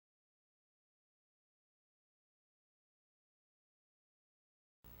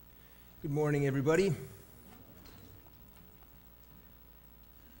Good morning, everybody.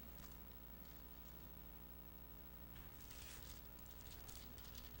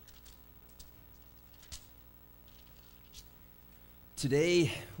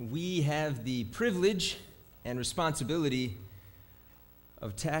 Today, we have the privilege and responsibility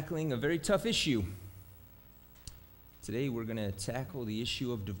of tackling a very tough issue. Today, we're going to tackle the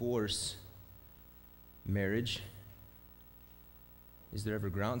issue of divorce, marriage. Is there ever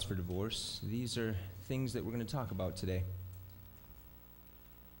grounds for divorce? These are things that we're going to talk about today.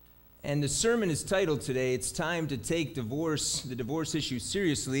 And the sermon is titled today, It's Time to Take the divorce issue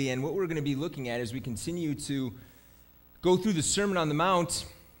seriously. And what we're going to be looking at as we continue to go through the Sermon on the Mount,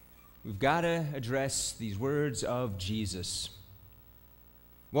 we've got to address these words of Jesus.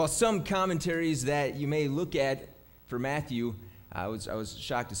 While some commentaries that you may look at for Matthew, I was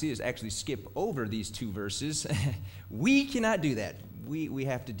shocked to see this, actually skip over these two verses. We cannot do that. We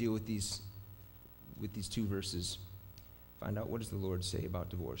have to deal with these two verses. Find out, what does the Lord say about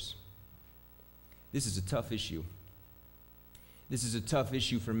divorce? This is a tough issue. This is a tough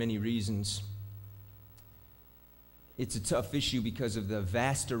issue for many reasons. It's a tough issue because of the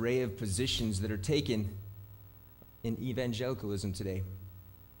vast array of positions that are taken in evangelicalism today.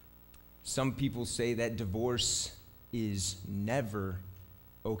 Some people say that divorce is never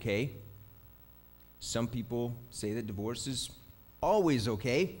okay. Some people say that divorce is always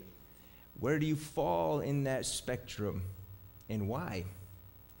okay. Where do you fall in that spectrum, and why?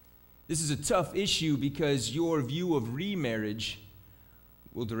 This is a tough issue because your view of remarriage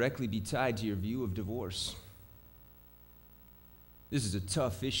will directly be tied to your view of divorce. This is a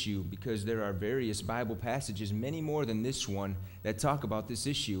tough issue because there are various Bible passages, many more than this one, that talk about this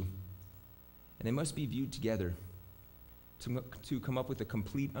issue. And they must be viewed together to come up with a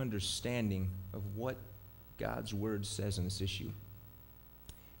complete understanding of what God's Word says on this issue.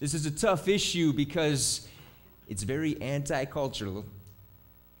 This is a tough issue because it's very anti-cultural.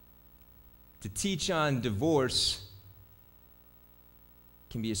 To teach on divorce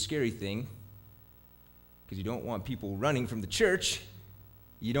can be a scary thing because you don't want people running from the church.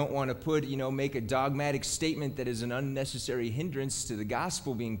 You don't want to make a dogmatic statement that is an unnecessary hindrance to the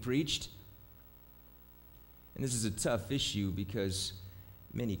gospel being preached. And this is a tough issue because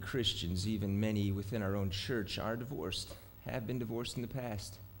many Christians, even many within our own church, are divorced, have been divorced in the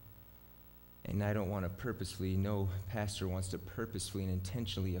past. And I don't want to purposefully, no pastor wants to purposefully and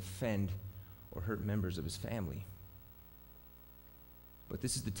intentionally offend or hurt members of his family. But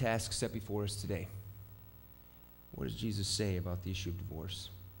this is the task set before us today. What does Jesus say about the issue of divorce?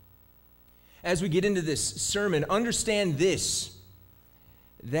 As we get into this sermon, understand this,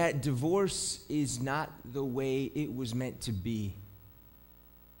 that divorce is not the way it was meant to be.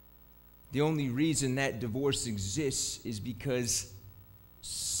 The only reason that divorce exists is because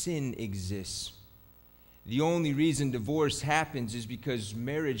sin exists. The only reason divorce happens is because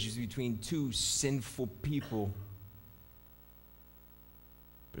marriage is between two sinful people.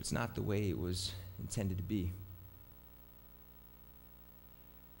 But it's not the way it was intended to be.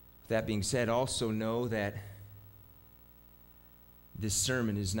 With that being said, also know that this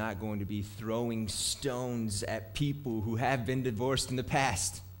sermon is not going to be throwing stones at people who have been divorced in the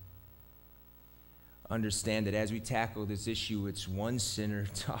past. Understand that as we tackle this issue, it's one sinner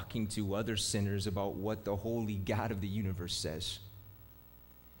talking to other sinners about what the holy God of the universe says.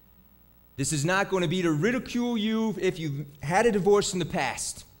 This is not going to be to ridicule you if you've had a divorce in the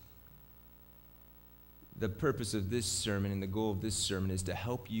past. The purpose of this sermon and the goal of this sermon is to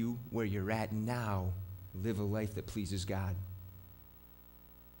help you where you're at now live a life that pleases God.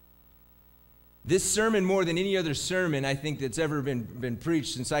 This sermon, more than any other sermon I think that's ever been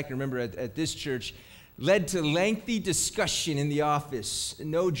preached since I can remember at this church, led to lengthy discussion in the office.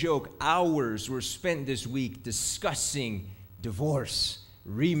 No joke, hours were spent this week discussing divorce,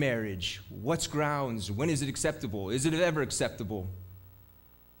 remarriage, what's grounds, when is it acceptable, is it ever acceptable?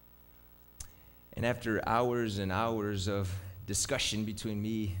 And after hours and hours of discussion between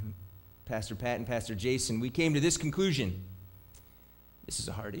me, Pastor Pat, and Pastor Jason, we came to this conclusion. This is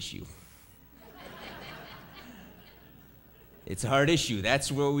a hard issue. It's a hard issue. That's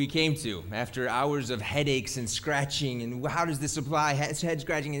what we came to after hours of headaches and scratching and how does this apply, head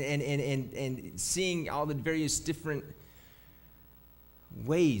scratching and seeing all the various different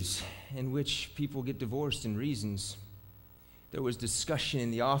ways in which people get divorced and reasons. There was discussion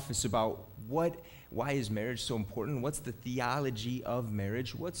in the office about why is marriage so important? What's the theology of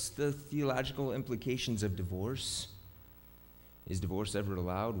marriage? What's the theological implications of divorce? Is divorce ever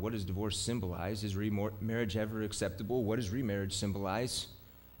allowed? What does divorce symbolize? Is remarriage ever acceptable? What does remarriage symbolize?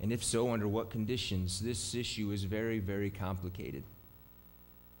 And if so, under what conditions? This issue is very, very complicated.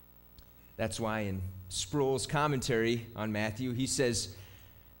 That's why in Sproul's commentary on Matthew, he says,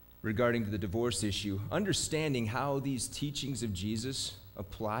 regarding the divorce issue, understanding how these teachings of Jesus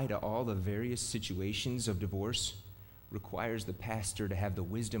apply to all the various situations of divorce requires the pastor to have the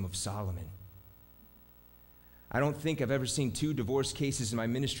wisdom of Solomon. I don't think I've ever seen two divorce cases in my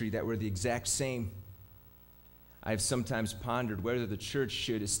ministry that were the exact same. I've sometimes pondered whether the church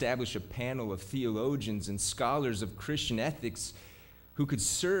should establish a panel of theologians and scholars of Christian ethics who could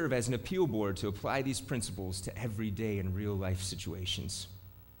serve as an appeal board to apply these principles to everyday and real-life situations.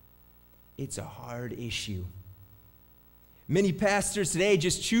 It's a hard issue. Many pastors today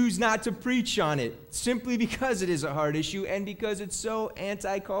just choose not to preach on it simply because it is a hard issue and because it's so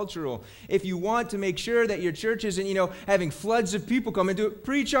anti-cultural. If you want to make sure that your church isn't, having floods of people come into it,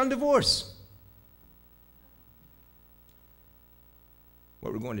 preach on divorce.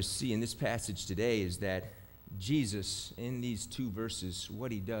 What we're going to see in this passage today is that Jesus, in these two verses,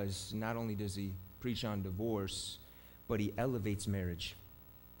 what he does, not only does he preach on divorce, but he elevates marriage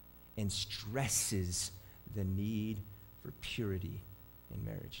and stresses the need for purity in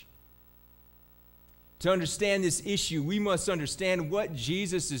marriage. To understand this issue, we must understand what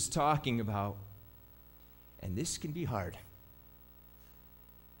Jesus is talking about. And this can be hard.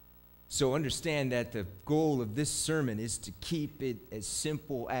 So understand that the goal of this sermon is to keep it as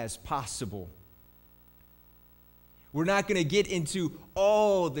simple as possible. We're not going to get into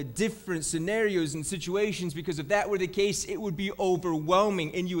all the different scenarios and situations, because if that were the case, it would be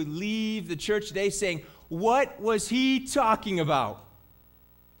overwhelming, and you would leave the church today saying, what was he talking about?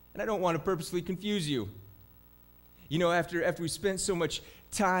 And I don't want to purposely confuse you. After we spent so much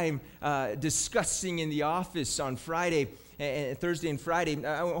time discussing in the office on Friday, and Thursday and Friday,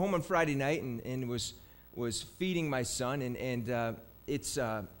 I went home on Friday night and was feeding my son, and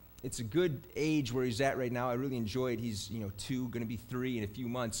it's a good age where he's at right now. I really enjoy it. He's 2, going to be 3 in a few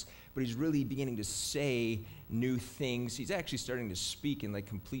months, but he's really beginning to say new things. He's actually starting to speak in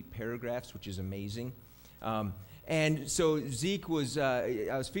complete paragraphs, which is amazing. And so Zeke was, I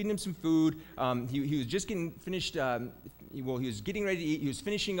was feeding him some food. He was just getting finished, he was getting ready to eat. He was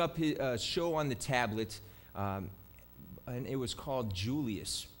finishing up his show on the tablet, and it was called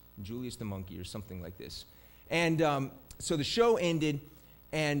Julius the Monkey or something like this. And so the show ended,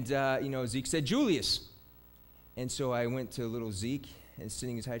 and Zeke said, Julius. And so I went to little Zeke, and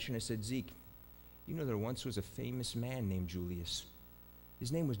sitting in his high chair, and I said, Zeke, there once was a famous man named Julius.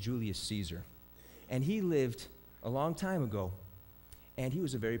 His name was Julius Caesar. And he lived a long time ago, and he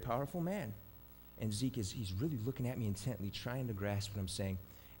was a very powerful man. And Zeke he's really looking at me intently, trying to grasp what I'm saying.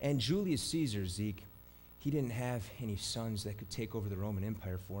 And Julius Caesar, Zeke, he didn't have any sons that could take over the Roman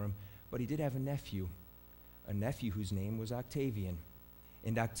Empire for him, but he did have a nephew whose name was Octavian.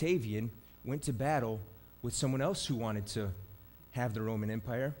 And Octavian went to battle with someone else who wanted to have the Roman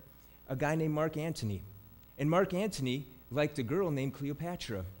Empire, a guy named Mark Antony. And Mark Antony liked a girl named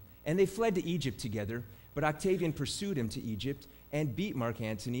Cleopatra. And they fled to Egypt together, but Octavian pursued him to Egypt and beat Mark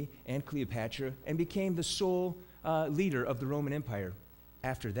Antony and Cleopatra and became the sole leader of the Roman Empire.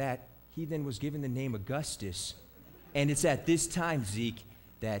 After that, he then was given the name Augustus. And it's at this time, Zeke,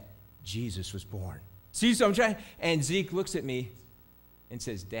 that Jesus was born. See, so I'm trying, and Zeke looks at me and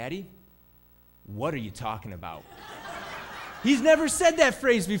says, Daddy, what are you talking about? He's never said that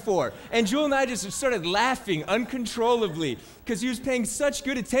phrase before. And Jewel and I just started laughing uncontrollably because he was paying such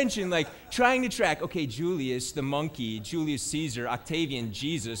good attention, trying to track, okay, Julius, the monkey, Julius Caesar, Octavian,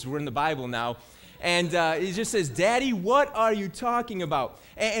 Jesus, we're in the Bible now. And he just says, Daddy, what are you talking about?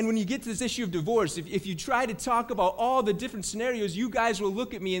 And when you get to this issue of divorce, if you try to talk about all the different scenarios, you guys will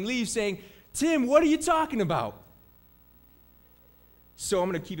look at me and leave saying, Tim, what are you talking about? So I'm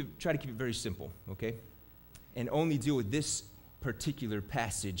going to try to keep it very simple, okay? And only deal with this particular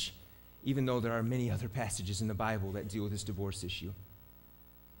passage, even though there are many other passages in the Bible that deal with this divorce issue.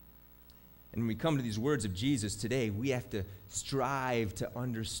 And when we come to these words of Jesus today, we have to strive to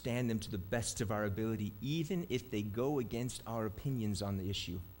understand them to the best of our ability, even if they go against our opinions on the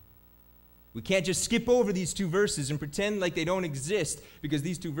issue. We can't just skip over these two verses and pretend like they don't exist, because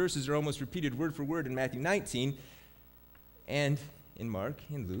these two verses are almost repeated word for word in Matthew 19 and in Mark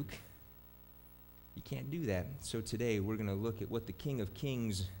and Luke. You can't do that. So today we're going to look at what the King of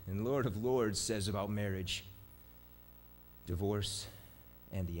Kings and Lord of Lords says about marriage, divorce,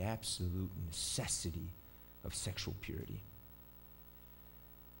 and the absolute necessity of sexual purity.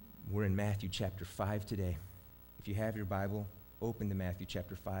 We're in Matthew chapter 5 today. If you have your Bible, open to Matthew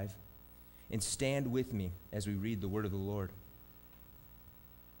chapter 5 and stand with me as we read the word of the Lord.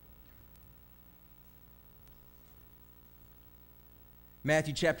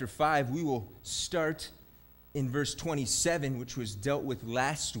 Matthew chapter 5, we will start in verse 27, which was dealt with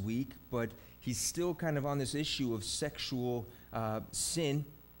last week, but he's still kind of on this issue of sexual sin.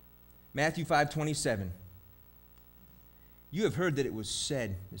 Matthew 5:27. You have heard that it was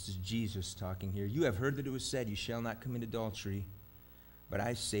said, this is Jesus talking here, you have heard that it was said, you shall not commit adultery. But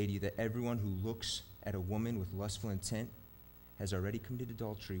I say to you that everyone who looks at a woman with lustful intent has already committed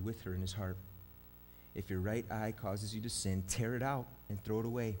adultery with her in his heart. If your right eye causes you to sin, tear it out and throw it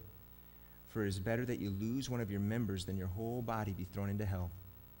away. For it is better that you lose one of your members than your whole body be thrown into hell.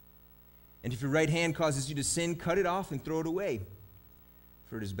 And if your right hand causes you to sin, cut it off and throw it away.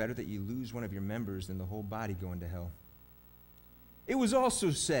 For it is better that you lose one of your members than the whole body go into hell. It was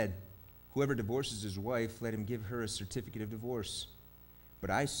also said, whoever divorces his wife, let him give her a certificate of divorce. But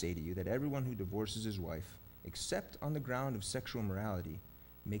I say to you that everyone who divorces his wife, except on the ground of sexual immorality,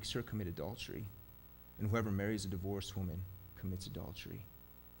 makes her commit adultery. And whoever marries a divorced woman commits adultery.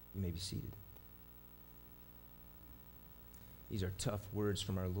 You may be seated. These are tough words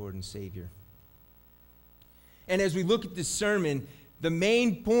from our Lord and Savior. And as we look at this sermon, the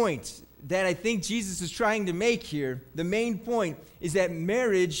main point that I think Jesus is trying to make here, the main point is that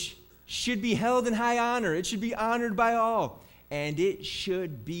marriage should be held in high honor. It should be honored by all. And it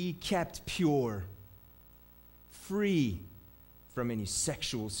should be kept pure, free from any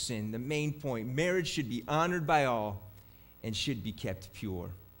sexual sin. The main point, marriage should be honored by all and should be kept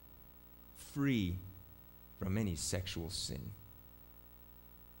pure, free from any sexual sin.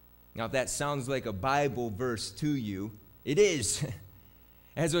 Now, if that sounds like a Bible verse to you, it is.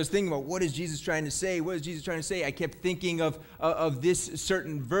 As I was thinking about what is Jesus trying to say, I kept thinking of this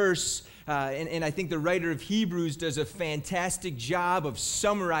certain verse, and I think the writer of Hebrews does a fantastic job of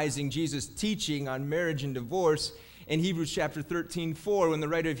summarizing Jesus' teaching on marriage and divorce in Hebrews chapter 13:4, when the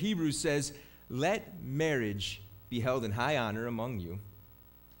writer of Hebrews says, "Let marriage be held in high honor among you,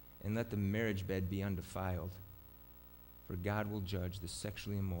 and let the marriage bed be undefiled, for God will judge the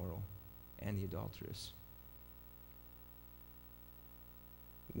sexually immoral and the adulterous."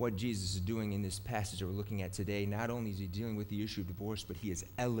 What Jesus is doing in this passage that we're looking at today, not only is he dealing with the issue of divorce, but he is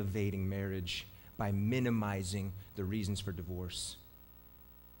elevating marriage by minimizing the reasons for divorce.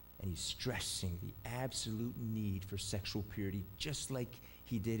 And he's stressing the absolute need for sexual purity, just like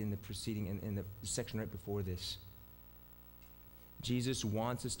he did in the preceding, in the section right before this. Jesus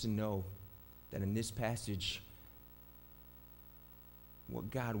wants us to know that in this passage, what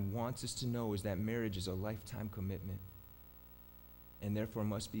God wants us to know is that marriage is a lifetime commitment, and therefore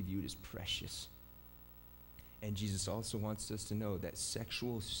must be viewed as precious. And Jesus also wants us to know that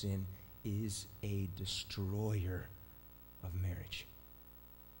sexual sin is a destroyer of marriage.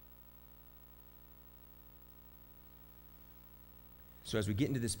 So as we get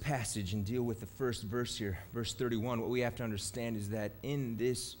into this passage and deal with the first verse here, verse 31, what we have to understand is that in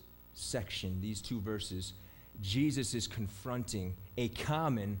this section, these two verses, Jesus is confronting a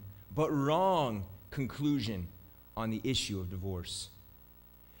common but wrong conclusion on the issue of divorce.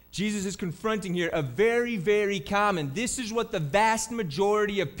 Jesus is confronting here a very, very common. This is what the vast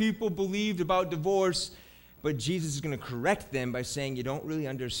majority of people believed about divorce, but Jesus is going to correct them by saying you don't really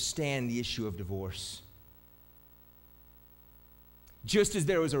understand the issue of divorce. Just as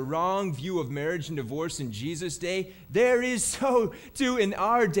there was a wrong view of marriage and divorce in Jesus' day, there is so too in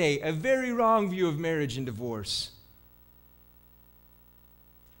our day a very wrong view of marriage and divorce.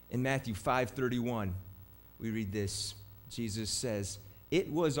 In Matthew 5:31, we read this. Jesus says,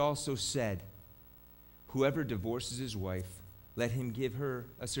 "It was also said, whoever divorces his wife, let him give her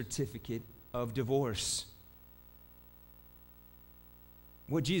a certificate of divorce."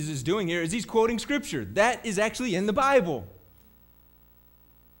 What Jesus is doing here is he's quoting Scripture. That is actually in the Bible.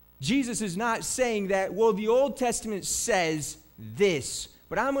 Jesus is not saying that, well, the Old Testament says this,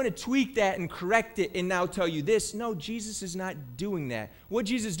 but I'm going to tweak that and correct it and now tell you this. No, Jesus is not doing that. What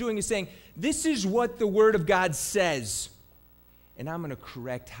Jesus is doing is saying, this is what the Word of God says, and I'm going to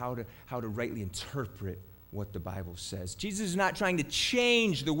correct how to rightly interpret what the Bible says. Jesus is not trying to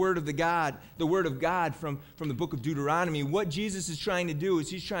change the Word of God from the book of Deuteronomy. What Jesus is trying to do is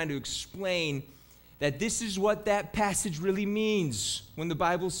he's trying to explain that this is what that passage really means when the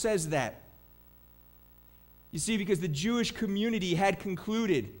Bible says that. You see, because the Jewish community had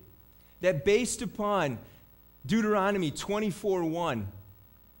concluded that based upon Deuteronomy 24:1,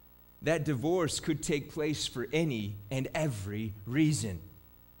 that divorce could take place for any and every reason.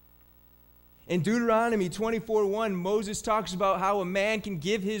 In Deuteronomy 24:1, Moses talks about how a man can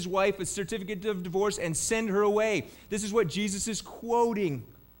give his wife a certificate of divorce and send her away. This is what Jesus is quoting.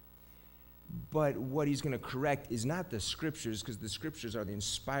 But what he's going to correct is not the scriptures, because the scriptures are the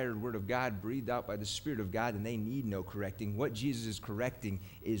inspired word of God, breathed out by the Spirit of God, and they need no correcting. What Jesus is correcting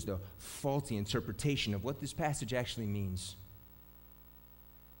is the faulty interpretation of what this passage actually means.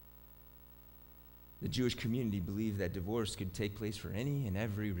 The Jewish community believed that divorce could take place for any and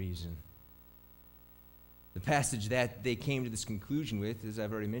every reason. The passage that they came to this conclusion with, as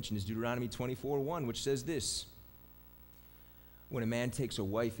I've already mentioned, is Deuteronomy 24:1, which says this: when a man takes a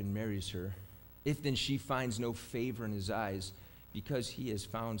wife and marries her, if then she finds no favor in his eyes, because he has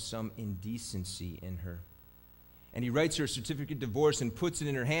found some indecency in her. And he writes her a certificate of divorce and puts it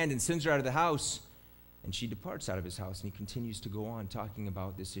in her hand and sends her out of the house, and she departs out of his house. And he continues to go on talking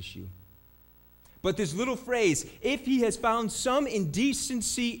about this issue. But this little phrase, if he has found some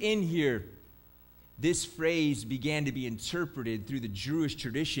indecency in here, this phrase began to be interpreted through the Jewish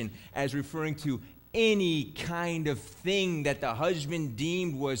tradition as referring to any kind of thing that the husband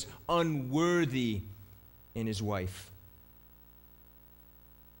deemed was unworthy in his wife.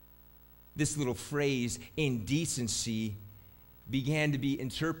 This little phrase, indecency, began to be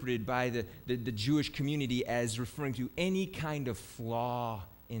interpreted by the Jewish community as referring to any kind of flaw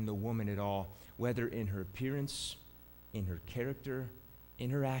in the woman at all, whether in her appearance, in her character, in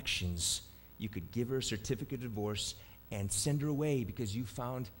her actions. You could give her a certificate of divorce and send her away because you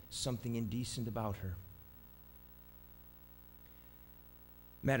found something indecent about her.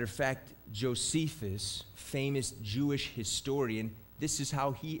 Matter of fact, Josephus, famous Jewish historian, this is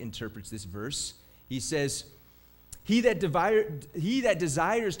how he interprets this verse. He says, he that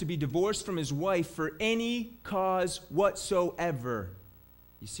desires to be divorced from his wife for any cause whatsoever.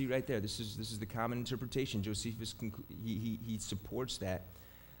 You see right there, this is the common interpretation. Josephus, he supports that.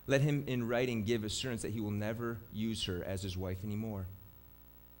 Let him in writing give assurance that he will never use her as his wife anymore.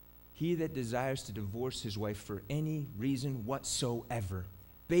 He that desires to divorce his wife for any reason whatsoever,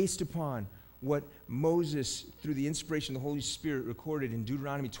 based upon what Moses, through the inspiration of the Holy Spirit, recorded in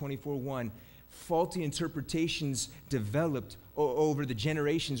Deuteronomy 24:1, faulty interpretations developed over the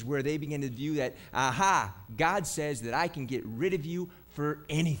generations where they began to view that, God says that I can get rid of you for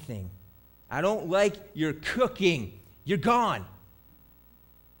anything. I don't like your cooking. You're gone.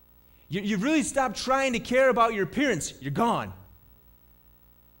 You really stopped trying to care about your appearance. You're gone.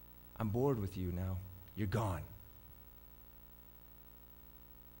 I'm bored with you now. You're gone.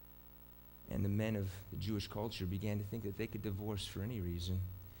 And the men of the Jewish culture began to think that they could divorce for any reason.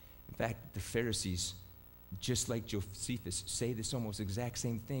 In fact, the Pharisees, just like Josephus, say this almost exact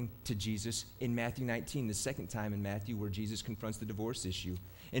same thing to Jesus in Matthew 19, the second time in Matthew where Jesus confronts the divorce issue.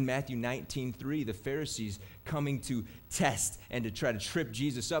 In Matthew 19:3, the Pharisees coming to test and to try to trip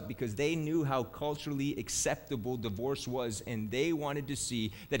Jesus up because they knew how culturally acceptable divorce was, and they wanted to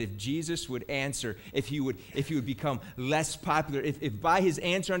see that if Jesus would answer, if he would become less popular, if by his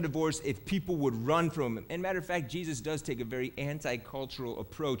answer on divorce, if people would run from him. And matter of fact, Jesus does take a very anti-cultural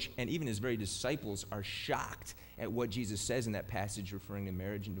approach, and even his very disciples are shocked at what Jesus says in that passage referring to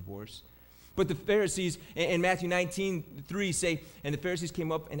marriage and divorce. But the Pharisees in Matthew 19:3 say, and the Pharisees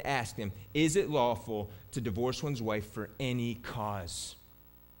came up and asked him, is it lawful to divorce one's wife for any cause?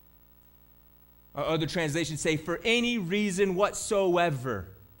 Other translations say, for any reason whatsoever.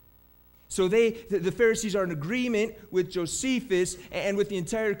 So the Pharisees are in agreement with Josephus and with the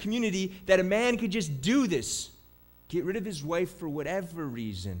entire community that a man could just do this, get rid of his wife for whatever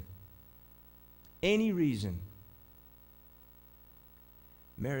reason, any reason.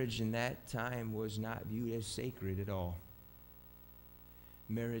 Marriage in that time was not viewed as sacred at all.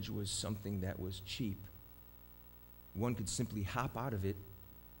 Marriage was something that was cheap. One could simply hop out of it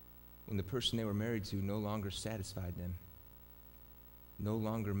when the person they were married to no longer satisfied them, no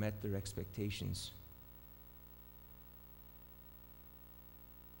longer met their expectations.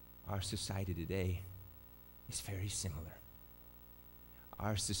 Our society today is very similar.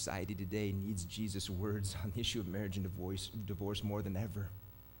 Our society today needs Jesus' words on the issue of marriage and divorce more than ever.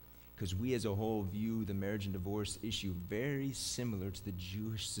 Because we as a whole view the marriage and divorce issue very similar to the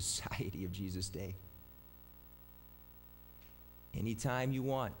Jewish society of Jesus' day. Anytime you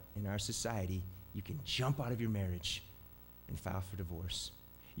want in our society, you can jump out of your marriage and file for divorce.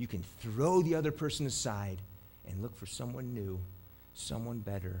 You can throw the other person aside and look for someone new, someone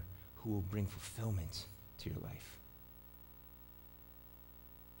better, who will bring fulfillment to your life.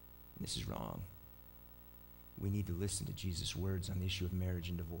 And this is wrong. We need to listen to Jesus' words on the issue of marriage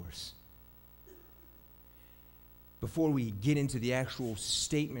and divorce. Before we get into the actual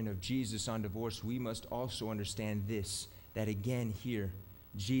statement of Jesus on divorce, we must also understand this, that again here,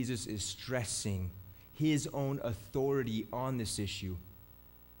 Jesus is stressing his own authority on this issue.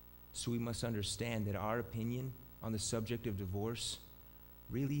 So we must understand that our opinion on the subject of divorce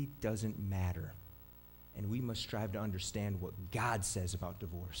really doesn't matter. And we must strive to understand what God says about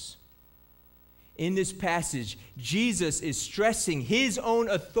divorce. In this passage, Jesus is stressing his own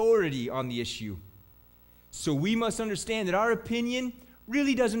authority on the issue. So we must understand that our opinion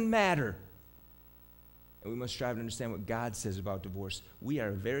really doesn't matter. And we must strive to understand what God says about divorce. We are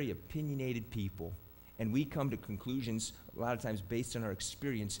a very opinionated people, and we come to conclusions a lot of times based on our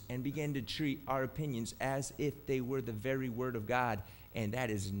experience and begin to treat our opinions as if they were the very word of God, and that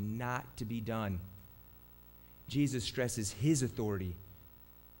is not to be done. Jesus stresses his authority,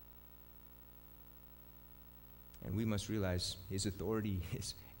 and we must realize his authority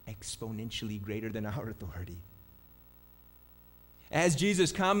is exponentially greater than our authority. As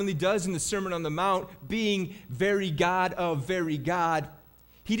Jesus commonly does in the Sermon on the Mount, being very God of very God,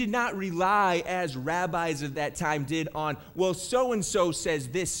 he did not rely, as rabbis of that time did, on, well, so-and-so says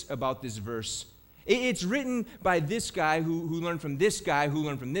this about this verse. It's written by this guy who learned from this guy, who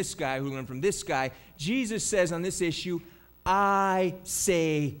learned from this guy, who learned from this guy. Jesus says on this issue, I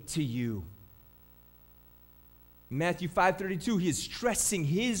say to you. Matthew 5:32, he is stressing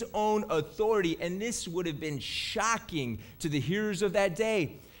his own authority, and this would have been shocking to the hearers of that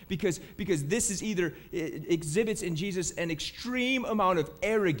day because this is either exhibits in Jesus an extreme amount of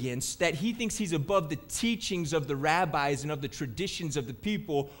arrogance that he thinks he's above the teachings of the rabbis and of the traditions of the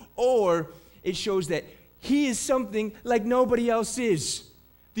people, or it shows that he is something like nobody else is,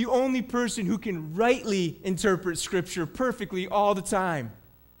 the only person who can rightly interpret Scripture perfectly all the time.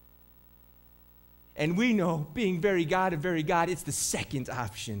 And we know, being very God of very God, it's the second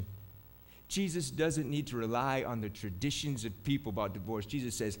option. Jesus doesn't need to rely on the traditions of people about divorce.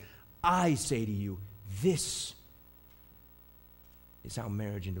 Jesus says, I say to you, this is how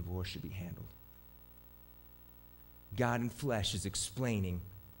marriage and divorce should be handled. God in flesh is explaining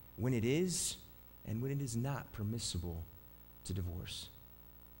when it is and when it is not permissible to divorce.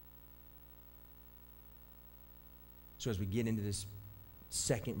 So as we get into this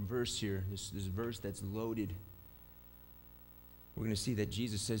second verse here, this verse that's loaded, we're going to see that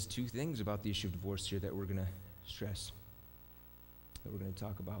Jesus says two things about the issue of divorce here that we're going to stress, that we're going to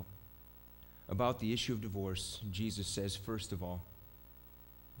talk about. About the issue of divorce, Jesus says, first of all,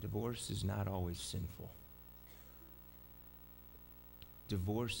 divorce is not always sinful.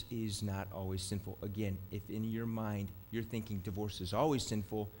 Divorce is not always sinful. Again, if in your mind you're thinking divorce is always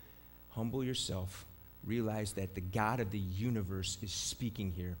sinful, humble yourself. Realize that the God of the universe is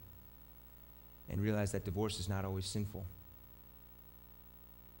speaking here, and realize that divorce is not always sinful.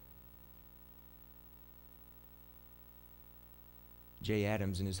 Jay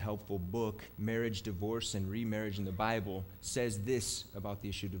Adams, in his helpful book, Marriage, Divorce, and Remarriage in the Bible, says this about the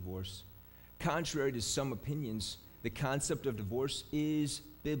issue of divorce. Contrary to some opinions, the concept of divorce is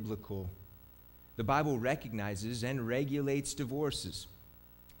biblical. The Bible recognizes and regulates divorces.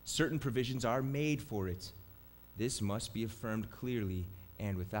 Certain provisions are made for it. This must be affirmed clearly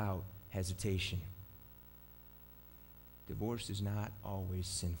and without hesitation. Divorce is not always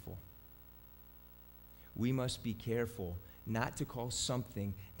sinful. We must be careful not to call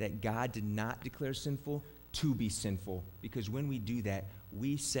something that God did not declare sinful to be sinful, because when we do that,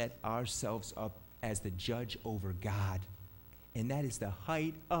 we set ourselves up as the judge over God, and that is the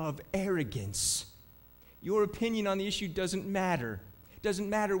height of arrogance. Your opinion on the issue doesn't matter.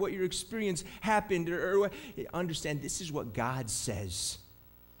 Doesn't matter what your experience happened or what. Understand, this is what God says.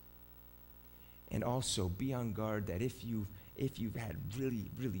 And also be on guard that if you've had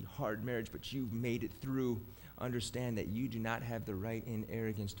really, really hard marriage, but you've made it through, understand that you do not have the right in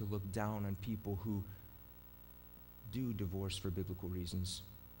arrogance to look down on people who do divorce for biblical reasons,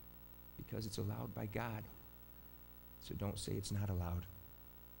 because it's allowed by God. So don't say it's not allowed.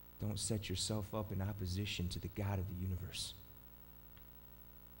 Don't set yourself up in opposition to the God of the universe.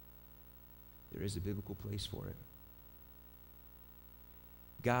 There is a biblical place for it.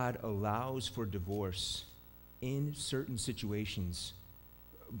 God allows for divorce in certain situations,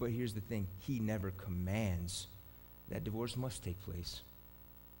 but here's the thing, he never commands that divorce must take place.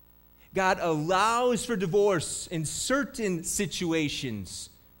 God allows for divorce in certain situations,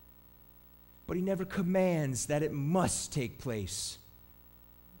 but he never commands that it must take place.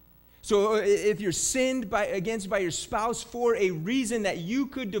 So if you're sinned against by your spouse for a reason that you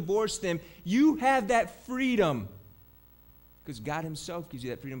could divorce them, you have that freedom, because God himself gives you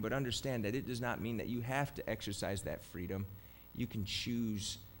that freedom. But understand that it does not mean that you have to exercise that freedom. You can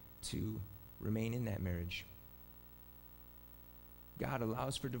choose to remain in that marriage. God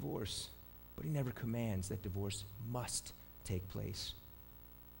allows for divorce, but he never commands that divorce must take place.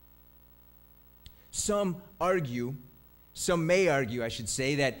 Some argue Some may argue, I should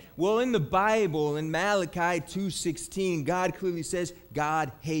say, that, well, in the Bible, in Malachi 2:16, God clearly says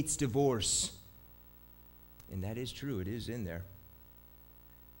God hates divorce. And that is true. It is in there.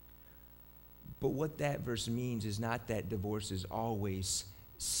 But what that verse means is not that divorce is always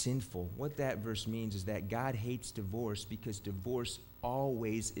sinful. What that verse means is that God hates divorce because divorce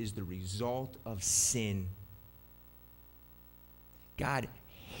always is the result of sin. God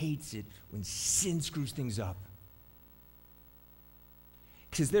hates it when sin screws things up.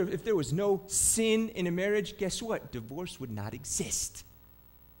 Because if there was no sin in a marriage, guess what? Divorce would not exist.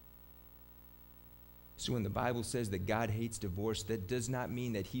 So when the Bible says that God hates divorce, that does not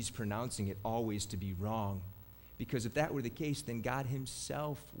mean that he's pronouncing it always to be wrong. Because if that were the case, then God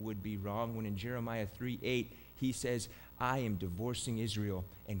himself would be wrong when in Jeremiah 3:8 he says, I am divorcing Israel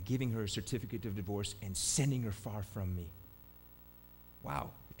and giving her a certificate of divorce and sending her far from me.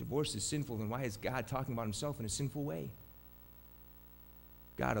 Wow, if divorce is sinful, then why is God talking about himself in a sinful way?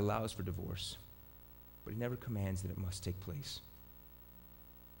 God allows for divorce, but he never commands that it must take place.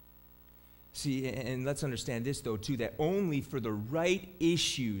 See, and let's understand this, though, too, that only for the right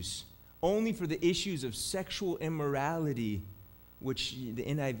issues, only for the issues of sexual immorality, which the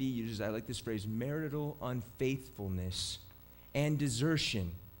NIV uses, I like this phrase, marital unfaithfulness and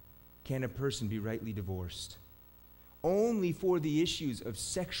desertion, can a person be rightly divorced. Only for the issues of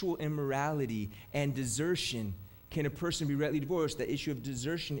sexual immorality and desertion can a person be rightly divorced. The issue of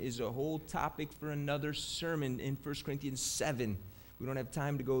desertion is a whole topic for another sermon in 1 Corinthians 7. We don't have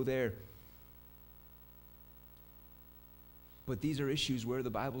time to go there. But these are issues where the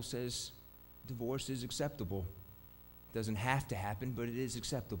Bible says divorce is acceptable. It doesn't have to happen, but it is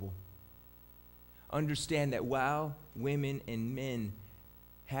acceptable. Understand that while women and men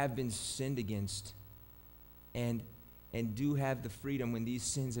have been sinned against and do have the freedom when these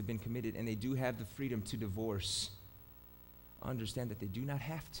sins have been committed, and they do have the freedom to divorce, understand that they do not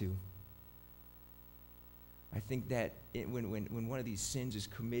have to. I think that when one of these sins is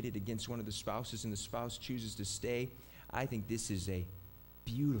committed against one of the spouses and the spouse chooses to stay, I think this is a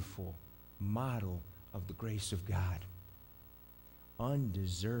beautiful model of the grace of God.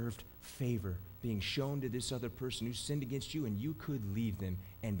 Undeserved favor being shown to this other person who sinned against you, and you could leave them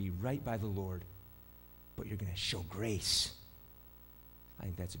and be right by the Lord, but you're going to show grace. I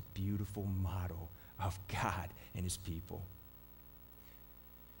think that's a beautiful model of God and his people.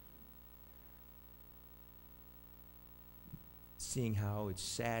 Seeing how it's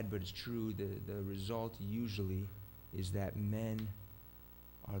sad, but it's true, the result usually is that men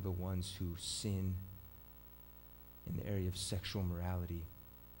are the ones who sin in the area of sexual morality.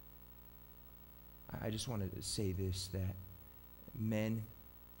 I just wanted to say this, that men,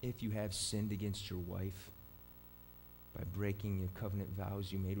 if you have sinned against your wife by breaking your covenant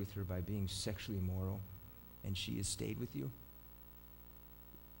vows you made with her, by being sexually immoral, and she has stayed with you,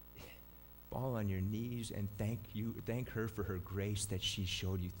 fall on your knees and thank her for her grace that she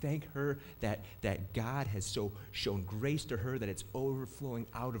showed you. Thank her that God has so shown grace to her that it's overflowing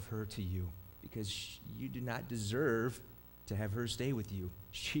out of her to you, because you do not deserve to have her stay with you.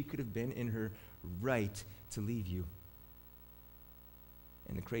 She could have been in her right to leave you.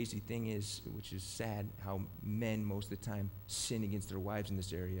 And the crazy thing is, which is sad, how men most of the time sin against their wives in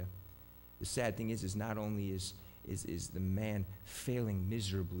this area. The sad thing is not only is the man failing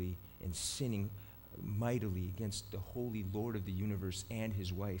miserably and sinning mightily against the holy Lord of the universe and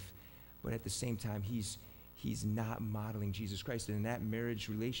his wife, but at the same time he's not modeling Jesus Christ. And in that marriage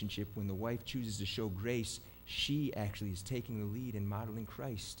relationship, when the wife chooses to show grace, she actually is taking the lead in modeling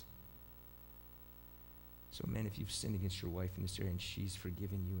Christ. So men, if you've sinned against your wife in this area and she's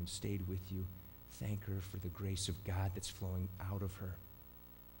forgiven you and stayed with you, thank her for the grace of God that's flowing out of her.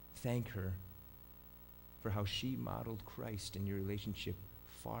 Thank her for how she modeled Christ in your relationship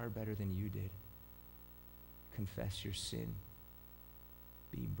far better than you did. Confess your sin.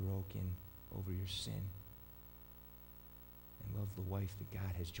 Be broken over your sin. And love the wife that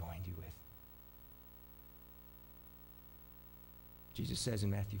God has joined you with. Jesus says in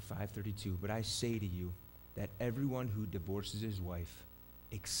Matthew 5:32, "But I say to you that everyone who divorces his wife,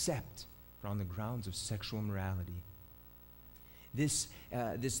 except for on the grounds of sexual immorality." This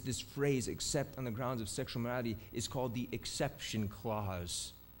phrase, "except on the grounds of sexual immorality," is called the exception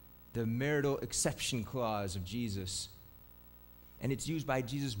clause, the marital exception clause of Jesus. And it's used by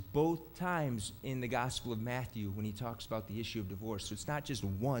Jesus both times in the Gospel of Matthew when he talks about the issue of divorce. So it's not just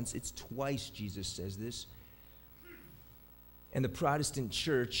once, it's twice Jesus says this. And the Protestant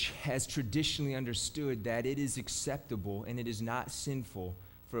church has traditionally understood that it is acceptable and it is not sinful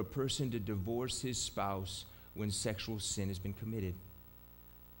for a person to divorce his spouse when sexual sin has been committed.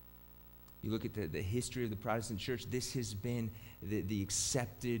 You look at the history of the Protestant church, this has been the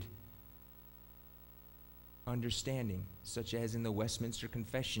accepted understanding, such as in the Westminster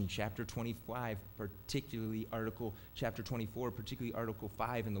Confession, chapter 25, particularly Article chapter 24, particularly Article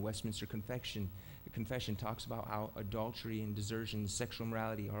 5 in the Westminster Confession. The confession talks about how adultery and desertion, sexual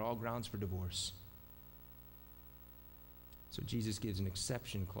immorality are all grounds for divorce. So Jesus gives an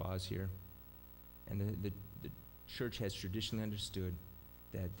exception clause here, and the church has traditionally understood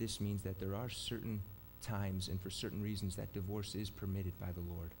that this means that there are certain times and for certain reasons that divorce is permitted by the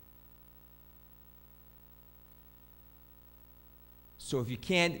Lord. So if you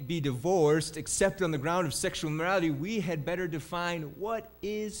can't be divorced except on the ground of sexual immorality, we had better define what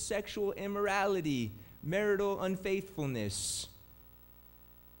is sexual immorality, marital unfaithfulness.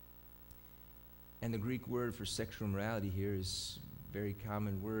 And the Greek word for sexual immorality here is a very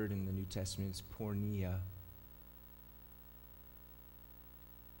common word in the New Testament. It's porneia.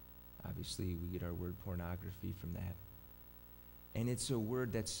 Obviously, we get our word pornography from that. And it's a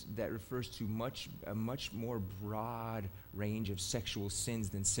word that refers to a much more broad range of sexual sins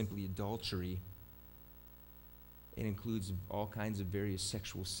than simply adultery. It includes all kinds of various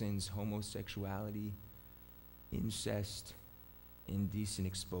sexual sins: homosexuality, incest, indecent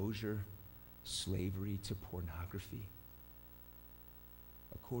exposure, slavery to pornography.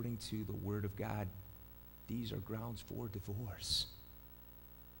 According to the Word of God, these are grounds for divorce.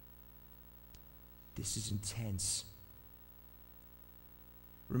 This is intense.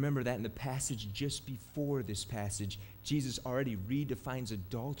 Remember that in the passage just before this passage, Jesus already redefines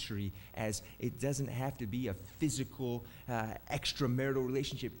adultery as it doesn't have to be a physical, extramarital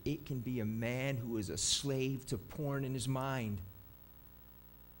relationship. It can be a man who is a slave to porn in his mind.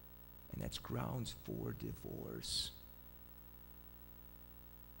 And that's grounds for divorce.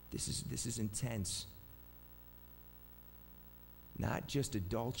 This is intense. Not just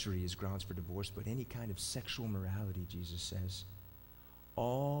adultery is grounds for divorce, but any kind of sexual morality, Jesus says.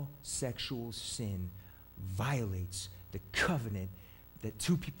 All sexual sin violates the covenant that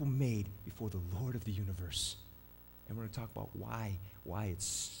two people made before the Lord of the universe. And we're going to talk about why it's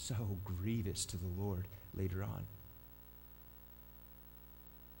so grievous to the Lord later on.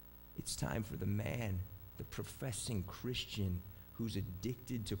 It's time for the man, the professing Christian who's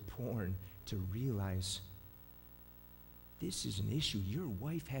addicted to porn, to realize this is an issue your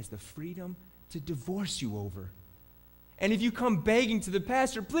wife has the freedom to divorce you over. And if you come begging to the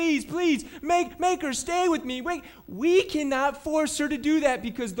pastor, please, make her stay with me. Wait, we cannot force her to do that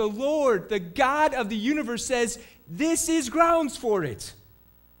because the Lord, the God of the universe, says this is grounds for it.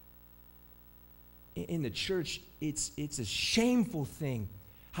 In the church, it's a shameful thing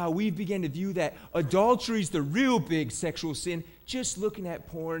how we begin to view that adultery is the real big sexual sin. Just looking at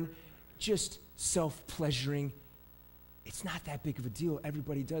porn, just self-pleasuring. It's not that big of a deal.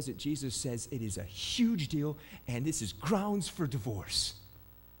 Everybody does it. Jesus says it is a huge deal, and this is grounds for divorce.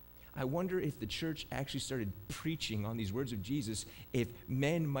 I wonder if the church actually started preaching on these words of Jesus, if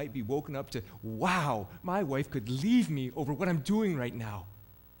men might be woken up to, wow, my wife could leave me over what I'm doing right now.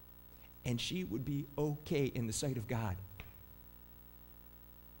 And she would be okay in the sight of God.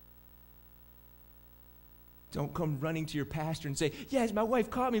 Don't come running to your pastor and say, yes, my wife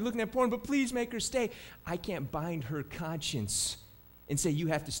caught me looking at porn, but please make her stay. I can't bind her conscience and say you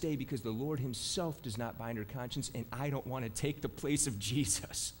have to stay because the Lord himself does not bind her conscience, and I don't want to take the place of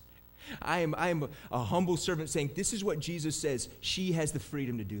Jesus. I am a humble servant saying, this is what Jesus says. She has the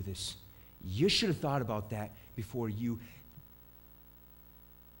freedom to do this. You should have thought about that before you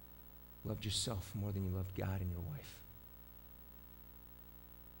loved yourself more than you loved God and your wife.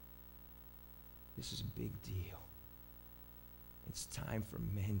 This is a big deal. It's time for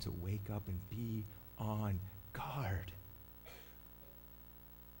men to wake up and be on guard.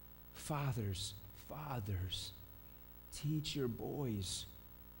 Fathers, teach your boys.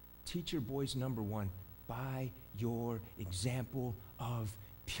 Teach your boys, number one, by your example of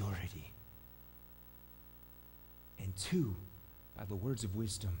purity. And two, by the words of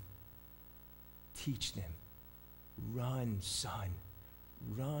wisdom. Teach them. Run, son.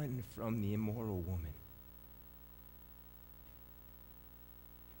 Run from the immoral woman.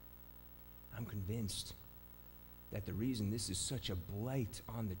 I'm convinced that the reason this is such a blight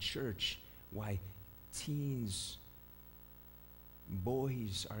on the church, why teens,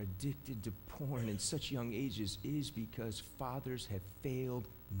 boys are addicted to porn in such young ages, is because fathers have failed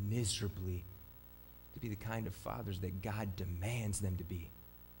miserably to be the kind of fathers that God demands them to be.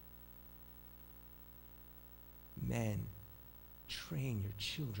 Men, train your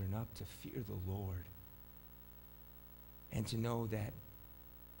children up to fear the Lord and to know that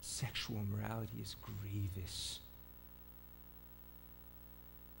sexual immorality is grievous.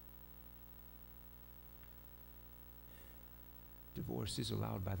 Divorce is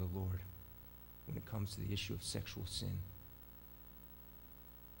allowed by the Lord when it comes to the issue of sexual sin.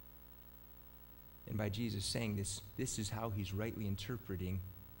 And by Jesus saying this, this is how he's rightly interpreting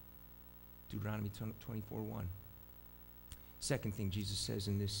Deuteronomy 24:1. Second thing Jesus says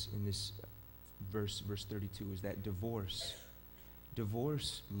in this verse 32, is that divorce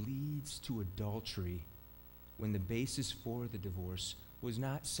leads to adultery when the basis for the divorce was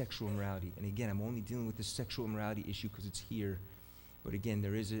not sexual immorality. And again, I'm only dealing with the sexual immorality issue because it's here. But again,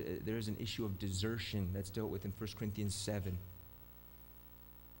 there is an issue of desertion that's dealt with in 1 Corinthians 7.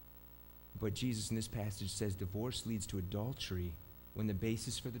 But Jesus in this passage says divorce leads to adultery when the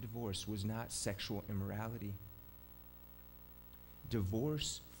basis for the divorce was not sexual immorality.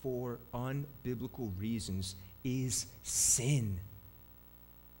 Divorce for unbiblical reasons is sin.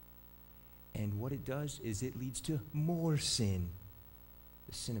 And what it does is it leads to more sin,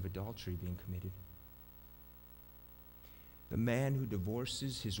 the sin of adultery being committed. The man who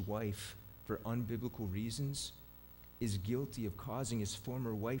divorces his wife for unbiblical reasons is guilty of causing his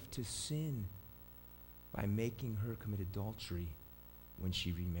former wife to sin by making her commit adultery when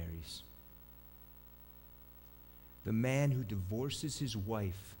she remarries. The man who divorces his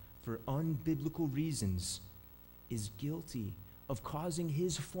wife for unbiblical reasons is guilty of causing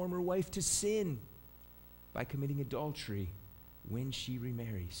his former wife to sin by committing adultery when she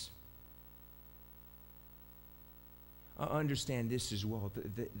remarries. Understand this as well.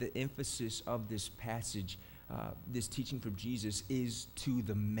 The emphasis of this passage, this teaching from Jesus, is to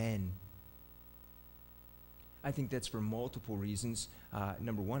the men. I think that's for multiple reasons.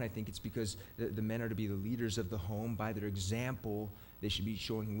 Number one, I think it's because the men are to be the leaders of the home. By their example, they should be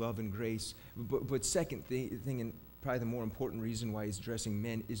showing love and grace. But second thing, and probably the more important reason why he's addressing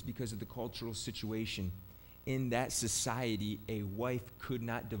men, is because of the cultural situation. In that society, a wife could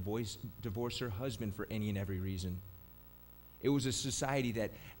not divorce her husband for any and every reason. It was a society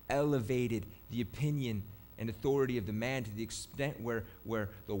that elevated the opinion and authority of the man to the extent where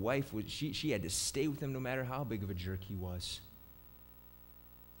the wife was, she had to stay with him no matter how big of a jerk he was.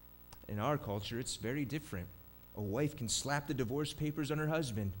 In our culture, it's very different. A wife can slap the divorce papers on her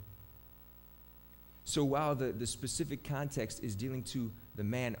husband. So while the specific context is dealing to the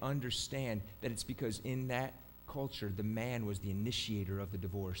man, understand that it's because in that culture, the man was the initiator of the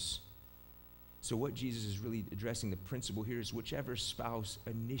divorce. So what Jesus is really addressing, the principle here, is whichever spouse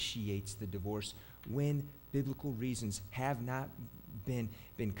initiates the divorce, when biblical reasons have not been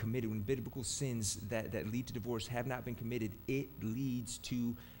committed, when biblical sins that lead to divorce have not been committed, it leads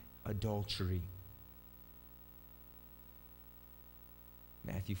to adultery.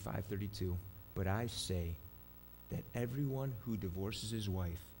 Matthew 5:32, but I say that everyone who divorces his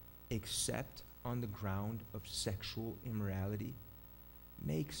wife, except on the ground of sexual immorality,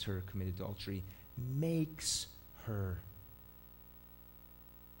 makes her commit adultery, makes her.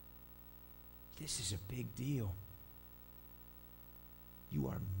 This is a big deal. You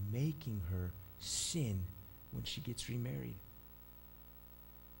are making her sin when she gets remarried.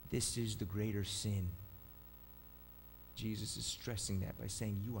 This is the greater sin. Jesus is stressing that by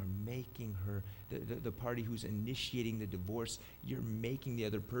saying you are making her, the party who's initiating the divorce, you're making the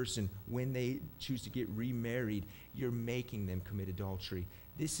other person, when they choose to get remarried, you're making them commit adultery.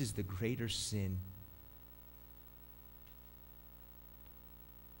 This is the greater sin.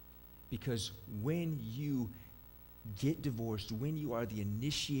 Because when you get divorced, when you are the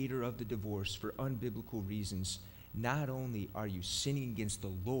initiator of the divorce for unbiblical reasons, not only are you sinning against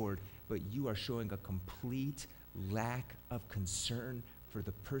the Lord, but you are showing a complete lack of concern for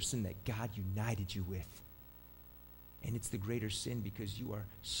the person that God united you with. And it's the greater sin because you are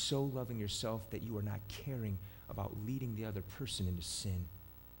so loving yourself that you are not caring about leading the other person into sin.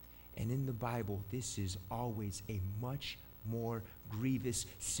 And in the Bible, this is always a much more grievous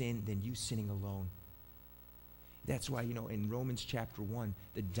sin than you sinning alone. That's why, in Romans chapter 1,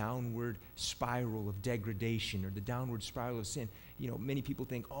 the downward spiral of degradation or the downward spiral of sin, many people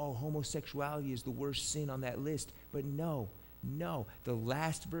think, homosexuality is the worst sin on that list. But no. The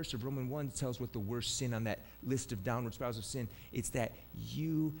last verse of Romans 1 tells what the worst sin on that list of downward spirals of sin. It's that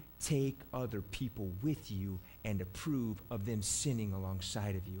you take other people with you and approve of them sinning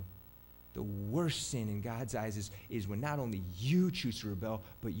alongside of you. The worst sin in God's eyes is when not only you choose to rebel,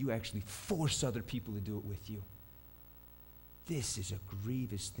 but you actually force other people to do it with you. This is a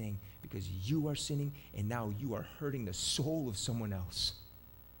grievous thing because you are sinning and now you are hurting the soul of someone else.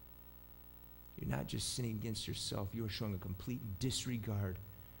 You're not just sinning against yourself, you are showing a complete disregard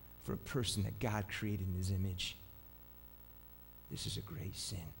for a person that God created in his image. This is a great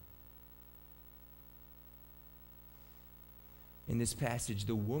sin. In this passage,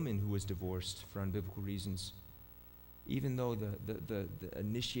 the woman who was divorced for unbiblical reasons Even though the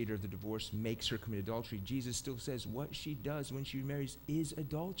initiator of the divorce makes her commit adultery, Jesus still says what she does when she remarries is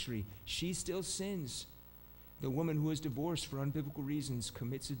adultery. She still sins. The woman who is divorced for unbiblical reasons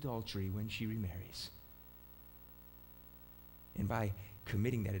commits adultery when she remarries. And by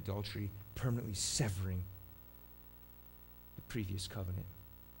committing that adultery, permanently severing the previous covenant.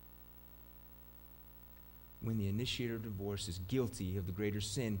 When the initiator of divorce is guilty of the greater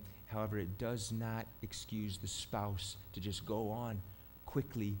sin, however, it does not excuse the spouse to just go on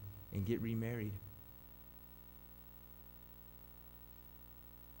quickly and get remarried.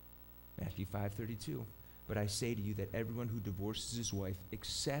 Matthew 5:32. But I say to you that everyone who divorces his wife,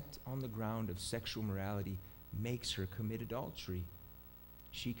 except on the ground of sexual morality, makes her commit adultery.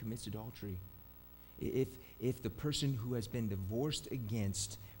 She commits adultery. If the person who has been divorced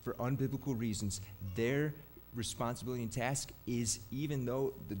against for unbiblical reasons, their responsibility and task is, even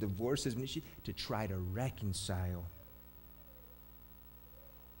though the divorce has been issued, to try to reconcile.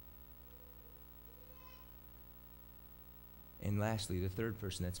 And lastly, the third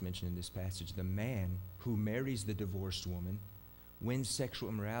person that's mentioned in this passage, the man who marries the divorced woman when sexual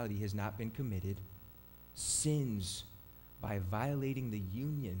immorality has not been committed, sins by violating the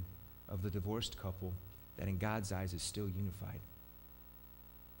union of the divorced couple that in God's eyes is still unified.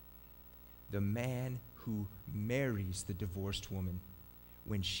 The man who marries the divorced woman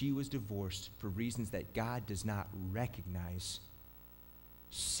when she was divorced for reasons that God does not recognize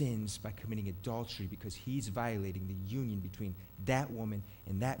sins by committing adultery because he's violating the union between that woman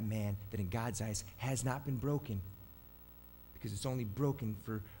and that man that in God's eyes has not been broken, because it's only broken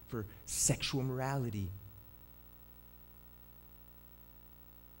for sexual morality.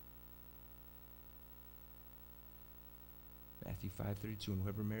 Matthew 5:32, and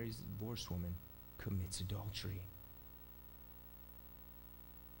whoever marries a divorced woman commits adultery.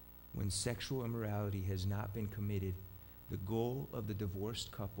 When sexual immorality has not been committed, the goal of the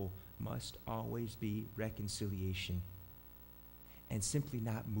divorced couple must always be reconciliation and simply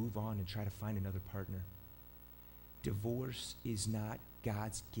not move on and try to find another partner. Divorce is not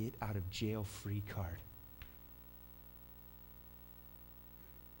God's get-out-of-jail-free card.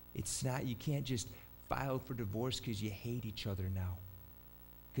 It's not, you can't just file for divorce because you hate each other now,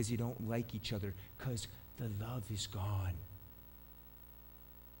 because you don't like each other, because the love is gone.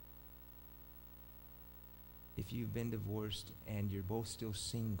 If you've been divorced and you're both still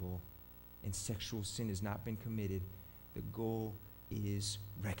single and sexual sin has not been committed, the goal is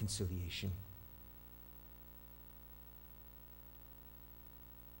reconciliation.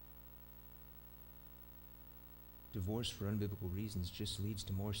 Divorce for unbiblical reasons just leads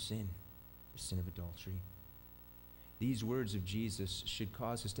to more sin, the sin of adultery. These words of Jesus should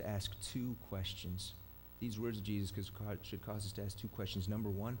cause us to ask two questions. These words of Jesus should cause us to ask two questions. Number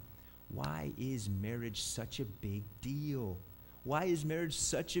one, why is marriage such a big deal? Why is marriage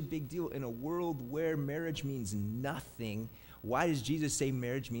such a big deal in a world where marriage means nothing? Why does Jesus say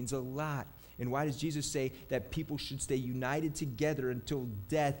marriage means a lot? And why does Jesus say that people should stay united together until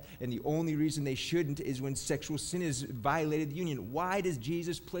death, and the only reason they shouldn't is when sexual sin has violated the union? Why does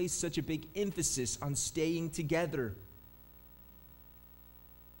Jesus place such a big emphasis on staying together?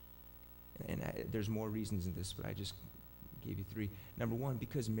 And there's more reasons in this, but I just gave you three. Number one,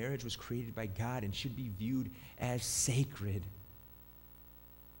 because marriage was created by God and should be viewed as sacred.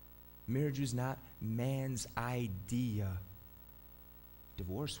 Marriage was not man's idea.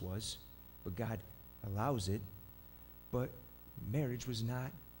 Divorce was, but God allows it. But marriage was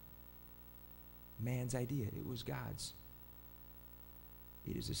not man's idea. It was God's.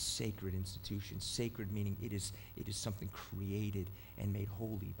 It is a sacred institution. Sacred meaning it is something created and made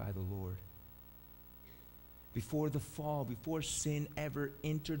holy by the Lord. Before the fall, before sin ever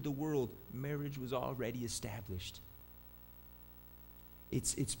entered the world, marriage was already established.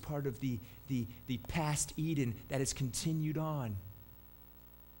 It's part of the past Eden that has continued on.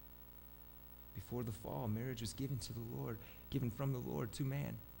 Before the fall, marriage was given to the Lord, given from the Lord to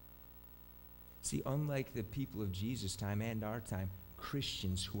man. See, unlike the people of Jesus' time and our time,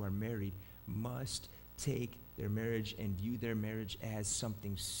 Christians who are married must take their marriage and view their marriage as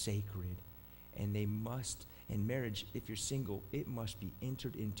something sacred. And they must, in marriage, if you're single, it must be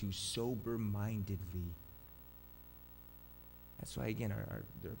entered into sober-mindedly. That's why, again,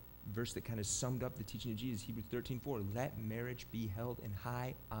 the verse that kind of summed up the teaching of Jesus, Hebrews 13:4, let marriage be held in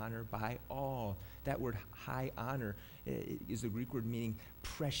high honor by all. That word high honor is the Greek word meaning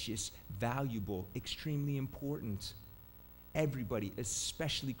precious, valuable, extremely important. Everybody,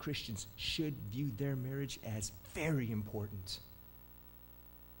 especially Christians, should view their marriage as very important.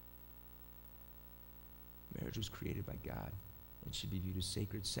 Marriage was created by God and should be viewed as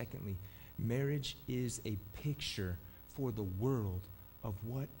sacred. Secondly, marriage is a picture for the world of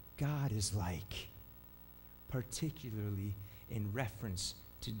what God is like, particularly in reference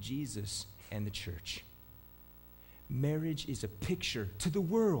to Jesus and the church. Marriage is a picture to the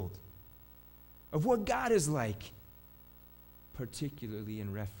world of what God is like, particularly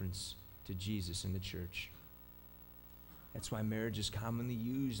in reference to Jesus and the church. That's why marriage is commonly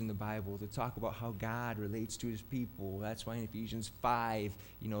used in the Bible to talk about how God relates to his people. That's why in Ephesians 5,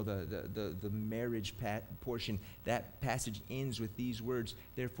 the marriage portion, that passage ends with these words,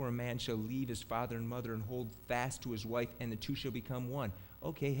 "Therefore a man shall leave his father and mother and hold fast to his wife, and the two shall become one."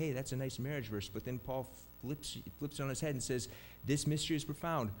 Okay, hey, that's a nice marriage verse, but then Paul flips it on his head and says, this mystery is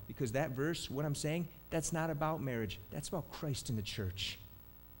profound, because that verse, what I'm saying, that's not about marriage. That's about Christ and the church.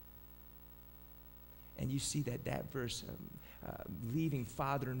 And you see that verse, leaving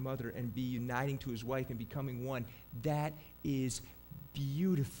father and mother and be uniting to his wife and becoming one, that is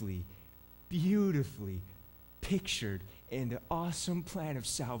beautifully, beautifully pictured in the awesome plan of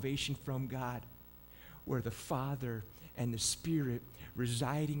salvation from God, where the Father and the Spirit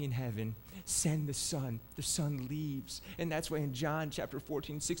residing in heaven send the Son. The Son leaves. And that's why in John chapter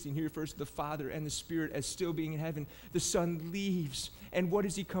 14, 16, he refers to the Father and the Spirit as still being in heaven. The Son leaves. And what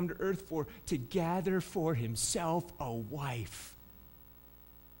does he come to earth for? To gather for himself a wife.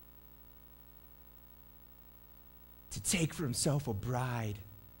 To take for himself a bride.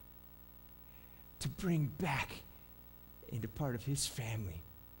 To bring back into part of his family.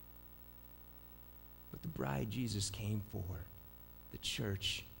 But the bride Jesus came for, the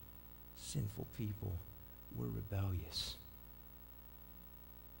church, sinful people, were rebellious.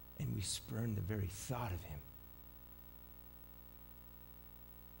 And we spurned the very thought of him.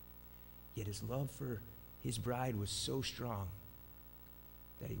 Yet his love for his bride was so strong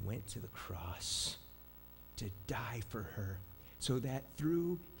that he went to the cross to die for her, so that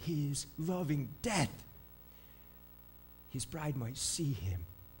through his loving death, his bride might see him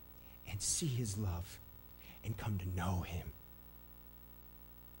and see his love and come to know him.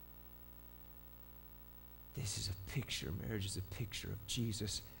 This is a picture, marriage is a picture of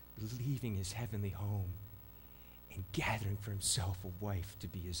Jesus leaving his heavenly home and gathering for himself a wife to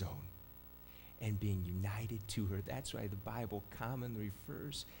be his own and being united to her. That's why the Bible commonly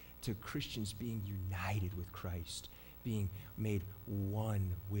refers to Christians being united with Christ, being made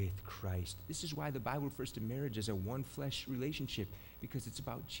one with Christ. This is why the Bible refers to marriage as a one flesh relationship, because it's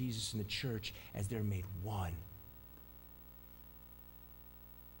about Jesus and the church as they're made one.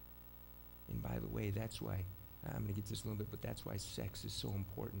 And by the way, that's why, I'm going to get to this a little bit, but that's why sex is so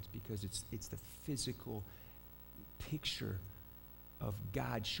important, because it's the physical picture of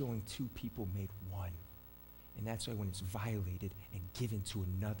God showing two people made one. And that's why when it's violated and given to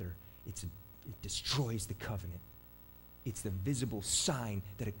another, it destroys the covenant. It's the visible sign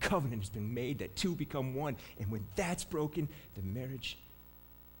that a covenant has been made, that two become one. And when that's broken, the marriage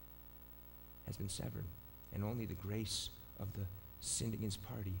has been severed. And only the grace of the sinned against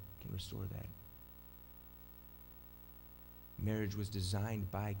party can restore that. Marriage was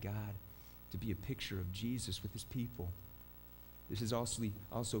designed by God to be a picture of Jesus with his people. This is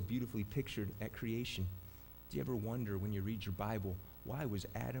also beautifully pictured at creation. Do you ever wonder when you read your Bible, why was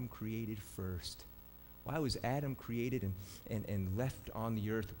Adam created first? Why was Adam created and left on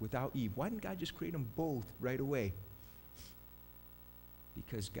the earth without Eve? Why didn't God just create them both right away?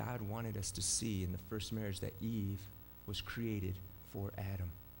 Because God wanted us to see in the first marriage that Eve was created for Adam.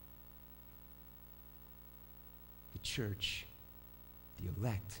 The church, the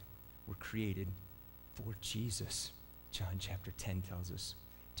elect, were created for Jesus. John chapter 10 tells us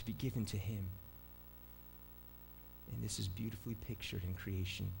to be given to him. And this is beautifully pictured in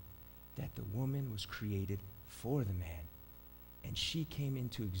creation, that the woman was created for the man, and she came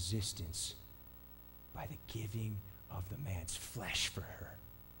into existence by the giving of the man's flesh for her.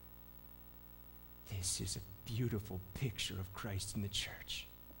 This is a beautiful picture of Christ in the church.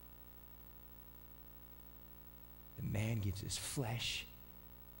 The man gives his flesh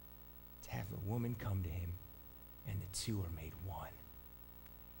to have the woman come to him, and the two are made one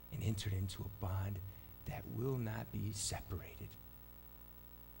and entered into a bond that will not be separated,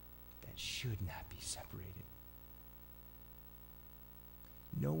 that should not be separated.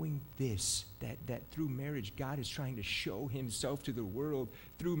 Knowing this, that through marriage, God is trying to show himself to the world.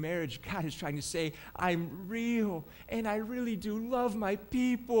 Through marriage, God is trying to say, I'm real, and I really do love my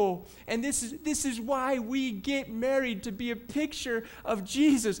people. And this is why we get married, to be a picture of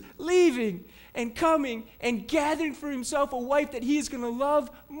Jesus leaving and coming and gathering for himself a wife that he is going to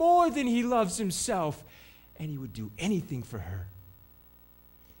love more than he loves himself. And he would do anything for her.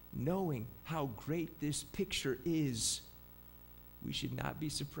 Knowing how great this picture is, we should not be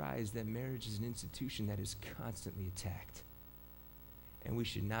surprised that marriage is an institution that is constantly attacked. And we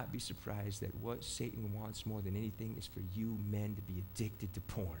should not be surprised that what Satan wants more than anything is for you men to be addicted to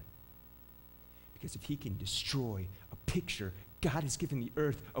porn. Because if he can destroy a picture God has given the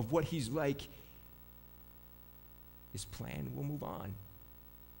earth of what he's like, his plan will move on.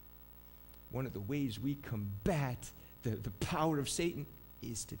 One of the ways we combat the power of Satan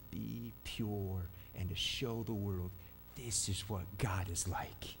is to be pure and to show the world this is what God is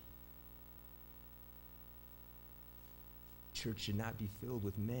like. Church should not be filled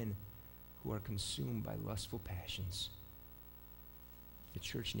with men who are consumed by lustful passions. The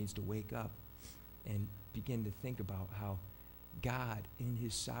church needs to wake up and begin to think about how God, in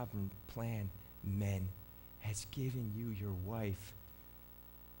his sovereign plan, men, has given you your wife,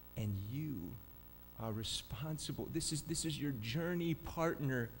 and you are responsible. This is your journey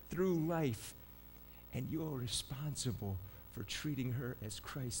partner through life, and you are responsible for treating her as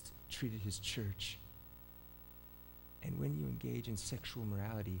Christ treated his church. And when you engage in sexual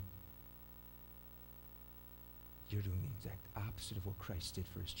morality, you're doing the exact opposite of what Christ did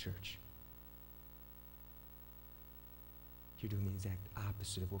for his church. You're doing the exact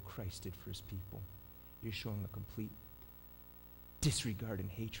opposite of what Christ did for his people. You're showing a complete disregard and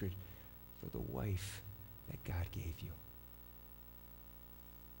hatred for the wife that God gave you.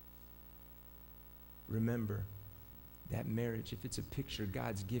 Remember that marriage, if it's a picture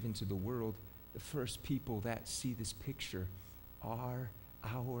God's given to the world, the first people that see this picture are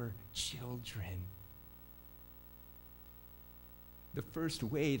our children. The first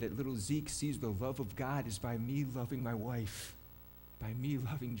way that little Zeke sees the love of God is by me loving my wife, by me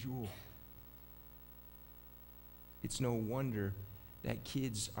loving Jewel. It's no wonder that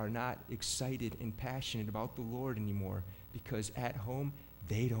kids are not excited and passionate about the Lord anymore, because at home,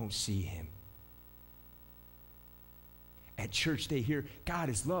 they don't see him. At church, they hear, God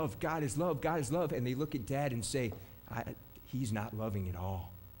is love, God is love, God is love, and they look at dad and say, he's not loving at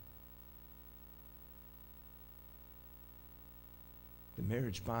all. The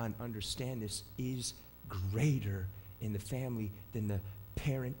marriage bond, understand this, is greater in the family than the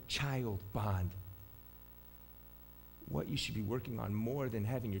parent-child bond. What you should be working on more than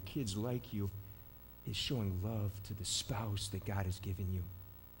having your kids like you is showing love to the spouse that God has given you.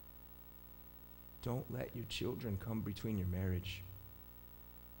 Don't let your children come between your marriage.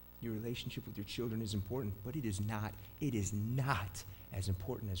 Your relationship with your children is important, but it is not as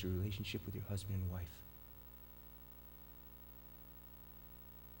important as your relationship with your husband and wife.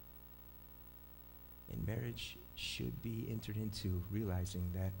 And marriage should be entered into realizing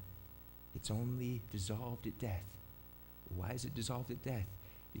that it's only dissolved at death. Why is it dissolved at death?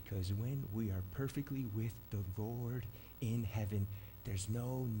 Because when we are perfectly with the Lord in heaven, there's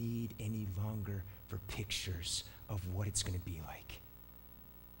no need any longer for pictures of what it's going to be like.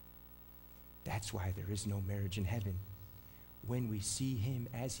 That's why there is no marriage in heaven. When we see him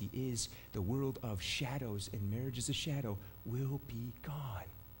as he is, the world of shadows, and marriage is a shadow, will be gone.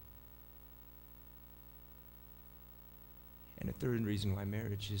 And a third reason why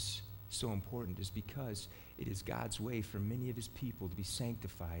marriage is so important is because it is God's way for many of his people to be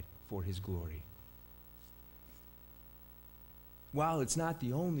sanctified for his glory. While it's not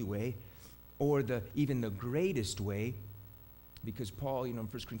the only way, or even the greatest way, because Paul, in 1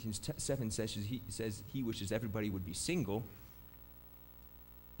 Corinthians 7 says he wishes everybody would be single,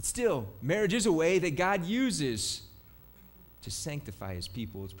 still, marriage is a way that God uses to sanctify his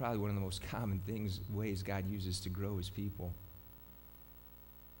people. It's probably one of the most common ways God uses to grow his people.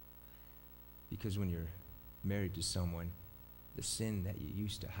 Because when you're married to someone, the sin that you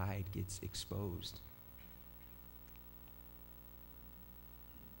used to hide gets exposed.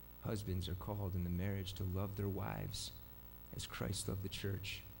 Husbands are called in the marriage to love their wives as Christ loved the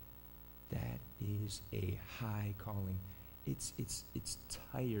church. That is a high calling. It's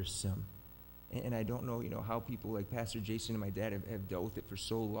tiresome. And I don't know, how people like Pastor Jason and my dad have dealt with it for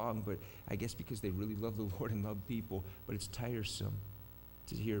so long, but I guess because they really love the Lord and love people, but it's tiresome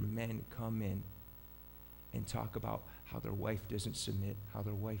to hear men come in and talk about how their wife doesn't submit, how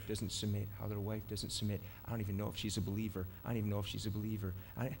their wife doesn't submit, how their wife doesn't submit. I don't even know if she's a believer. I don't even know if she's a believer.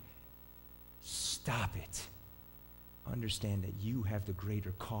 Stop it. Understand that you have the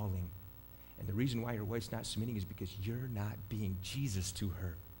greater calling. And the reason why your wife's not submitting is because you're not being Jesus to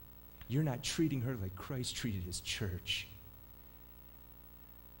her. You're not treating her like Christ treated his church.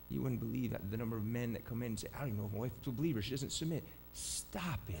 You wouldn't believe that the number of men that come in and say, I don't even know if my wife's a believer. She doesn't submit.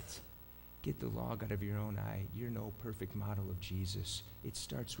 Stop it. Get the log out of your own eye. You're no perfect model of Jesus. It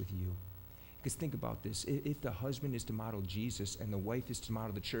starts with you. Because think about this. If the husband is to model Jesus and the wife is to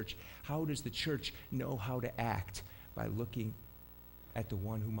model the church, how does the church know how to act? By looking at the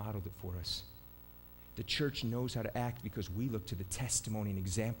one who modeled it for us. The church knows how to act because we look to the testimony and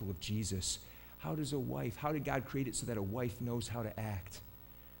example of Jesus. How did God create it so that a wife knows how to act?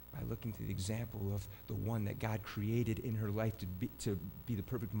 By looking to the example of the one that God created in her life to be the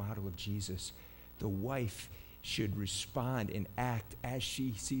perfect model of Jesus. The wife should respond and act as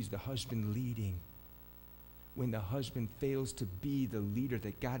she sees the husband leading. When the husband fails to be the leader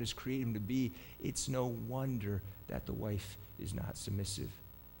that God has created him to be, it's no wonder that the wife is not submissive.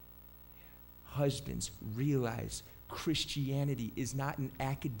 Husbands, realize Christianity is not an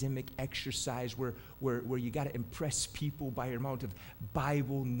academic exercise where you got to impress people by your amount of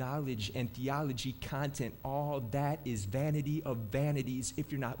Bible knowledge and theology content. All that is vanity of vanities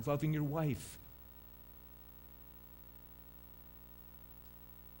if you're not loving your wife.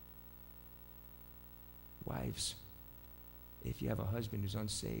 Wives, if you have a husband who's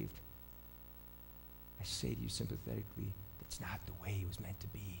unsaved, I say to you sympathetically, that's not the way it was meant to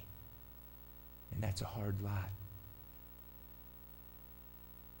be. And that's a hard lot.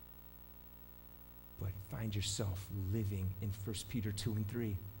 But find yourself living in 1 Peter 2 and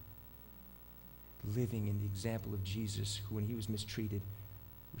 3. Living in the example of Jesus, who when he was mistreated,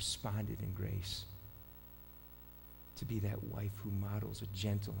 responded in grace. To be that wife who models a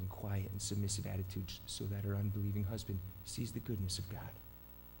gentle and quiet and submissive attitude so that her unbelieving husband sees the goodness of God.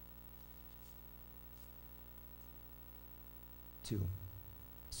 2.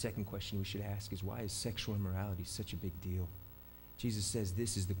 Second question we should ask is, why is sexual immorality such a big deal? Jesus says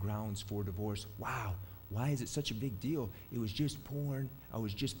this is the grounds for divorce. Wow, why is it such a big deal? It was just porn. I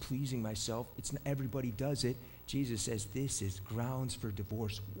was just pleasing myself. It's not, everybody does it. Jesus says this is grounds for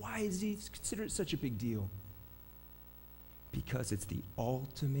divorce. Why is he consider it such a big deal? Because it's the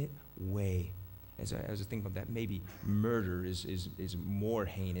ultimate way. As I was thinking about that, maybe murder is more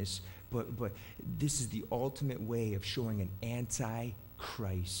heinous, but this is the ultimate way of showing an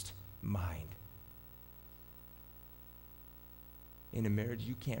anti-Christ mind. In a marriage,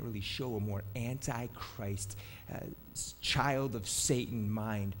 you can't really show a more anti-Christ, child of Satan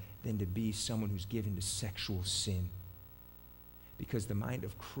mind than to be someone who's given to sexual sin. Because the mind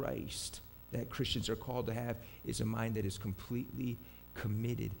of Christ that Christians are called to have is a mind that is completely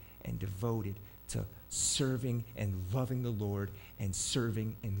committed and devoted to serving and loving the Lord and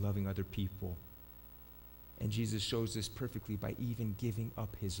serving and loving other people. And Jesus shows this perfectly by even giving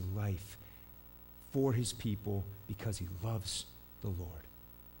up his life for his people because he loves the Lord.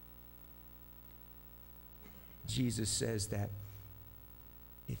 Jesus says that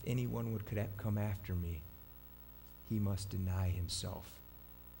if anyone would come after me, he must deny himself,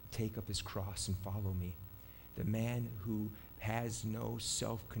 take up his cross and follow me. The man who has no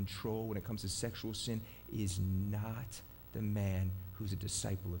self-control when it comes to sexual sin is not the man who's a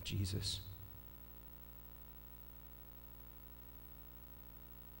disciple of Jesus.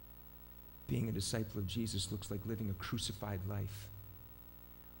 Being a disciple of Jesus looks like living a crucified life,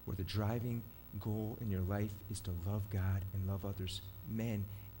 where the driving goal in your life is to love God and love others. Men,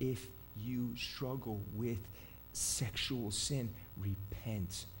 if you struggle with sexual sin,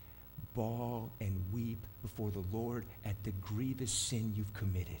 repent. Bawl and weep before the Lord at the grievous sin you've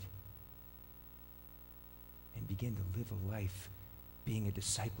committed. And begin to live a life being a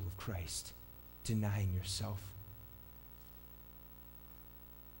disciple of Christ, denying yourself.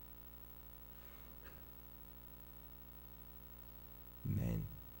 Men,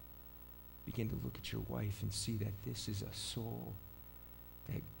 begin to look at your wife and see that this is a soul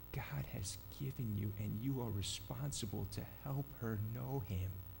that God has given you, and you are responsible to help her know him.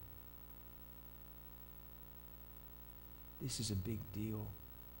 This is a big deal,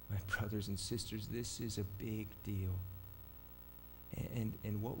 my brothers and sisters. This is a big deal.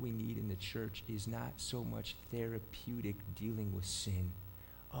 And what we need in the church is not so much therapeutic dealing with sin.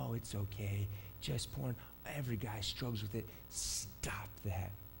 Oh, it's okay, just porn. Every guy struggles with it. Stop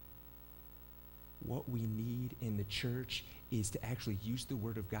that. What we need in the church is to actually use the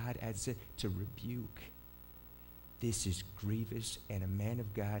word of God as it to rebuke. This is grievous, and a man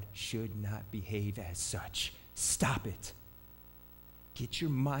of God should not behave as such. Stop it. Get your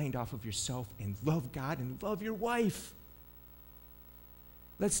mind off of yourself and love God and love your wife.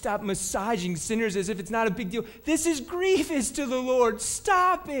 Let's stop massaging sinners as if it's not a big deal. This is grievous to the Lord.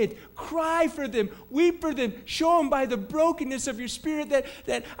 Stop it. Cry for them. Weep for them. Show them by the brokenness of your spirit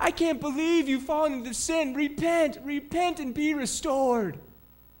that I can't believe you've fallen into sin. Repent and be restored.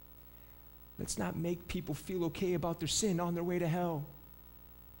 Let's not make people feel okay about their sin on their way to hell.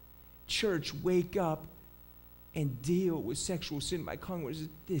 Church, wake up and deal with sexual sin by calling what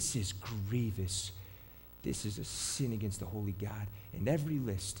this is grievous. This is a sin against the holy God. And every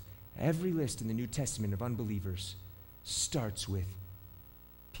list in the New Testament of unbelievers starts with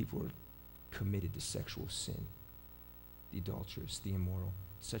People are committed to sexual sin, the adulterous, the immoral.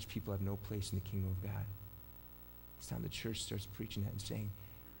 Such people have no place in the kingdom of God. It's time the church starts preaching that and saying,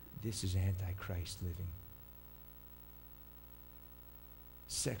 this is Antichrist living.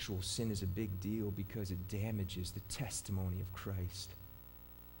 Sexual sin is a big deal because it damages the testimony of Christ.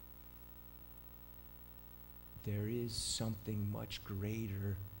 There is something much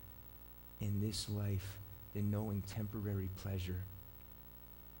greater in this life than knowing temporary pleasure.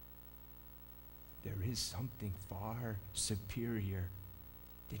 There is something far superior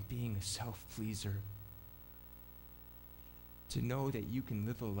than being a self-pleaser. To know that you can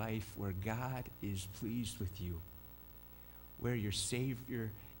live a life where God is pleased with you, where your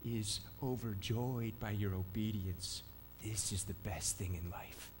Savior is overjoyed by your obedience. This is the best thing in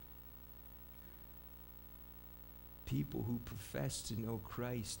life. People who profess to know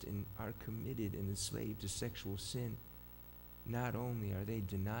Christ and are committed and enslaved to sexual sin, not only are they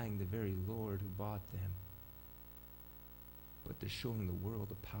denying the very Lord who bought them, but they're showing the world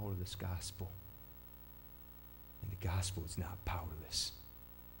a powerless gospel. And the gospel is not powerless.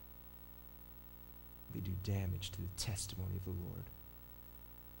 They do damage to the testimony of the Lord.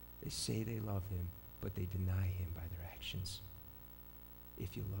 They say they love him, but they deny him by their actions.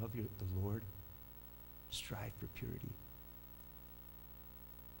 If you love the Lord, strive for purity.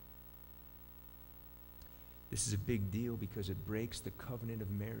 This is a big deal because it breaks the covenant of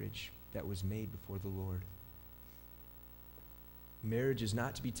marriage that was made before the Lord. Marriage is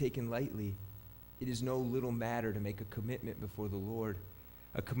not to be taken lightly. It is no little matter to make a commitment before the Lord,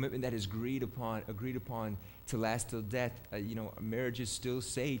 a commitment that is agreed upon to last till death. Marriages still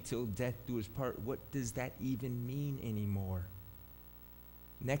say till death do us part. What does that even mean anymore?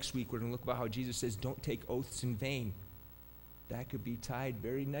 Next week, we're going to look about how Jesus says, don't take oaths in vain. That could be tied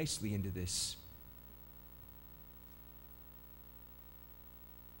very nicely into this.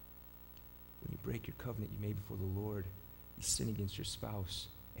 When you break your covenant you made before the Lord, you sin against your spouse,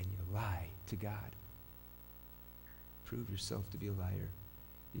 and you lie to God. Prove yourself to be a liar.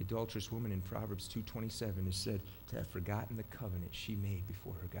 The adulterous woman in Proverbs 2:27 is said to have forgotten the covenant she made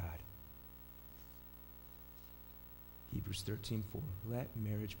before her God. Hebrews 13:4, let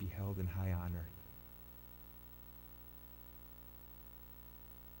marriage be held in high honor.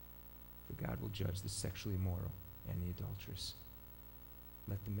 For God will judge the sexually immoral and the adulterous.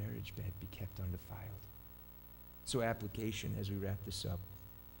 Let the marriage bed be kept undefiled. So application as we wrap this up.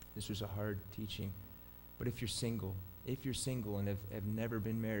 This was a hard teaching. But if you're single and have never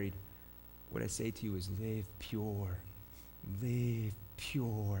been married, what I say to you is live pure. Live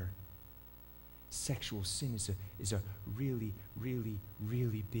pure. Sexual sin is a really, really,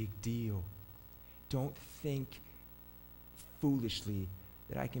 really big deal. Don't think foolishly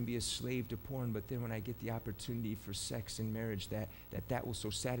that I can be a slave to porn, but then when I get the opportunity for sex in marriage, that will so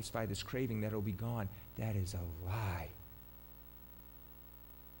satisfy this craving that it'll be gone. That is a lie.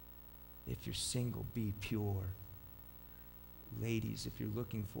 If you're single, be pure. Ladies, if you're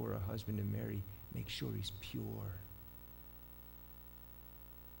looking for a husband to marry, make sure he's pure.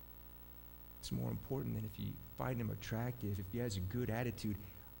 It's more important than if you find him attractive, if he has a good attitude.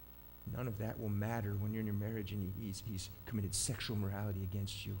 None of that will matter when you're in your marriage and he's committed sexual morality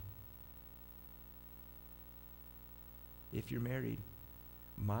against you. If you're married,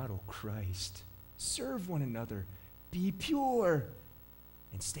 model Christ. Serve one another. Be pure.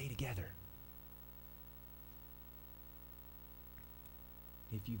 And stay together.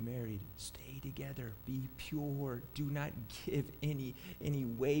 If you've married, stay together. Be pure. Do not give any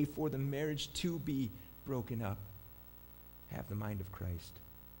way for the marriage to be broken up. Have the mind of Christ.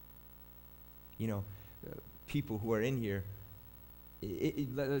 People who are in here,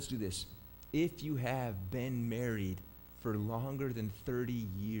 let's do this. If you have been married for longer than 30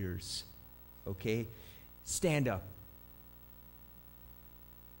 years, okay, stand up.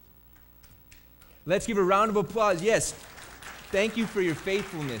 Let's give a round of applause. Yes, thank you for your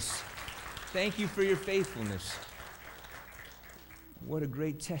faithfulness. Thank you for your faithfulness. What a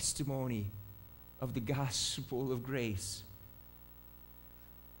great testimony of the gospel of grace.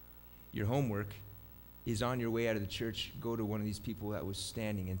 Your homework is on your way out of the church. Go to one of these people that was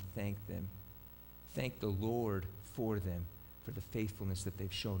standing and thank them. Thank the Lord for them, for the faithfulness that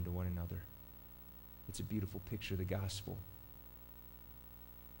they've shown to one another. It's a beautiful picture of the gospel.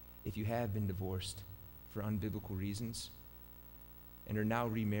 If you have been divorced for unbiblical reasons and are now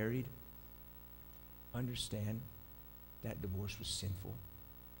remarried, understand that divorce was sinful.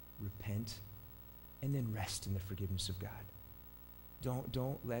 Repent and then rest in the forgiveness of God.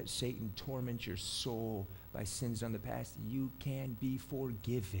 Don't let Satan torment your soul by sins on the past. You can be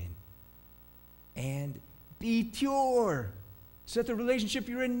forgiven. And be pure. so that the relationship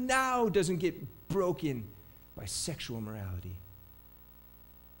you're in now doesn't get broken by sexual immorality.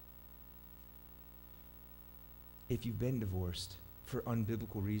 If you've been divorced for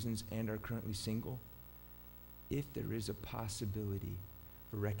unbiblical reasons and are currently single, if there is a possibility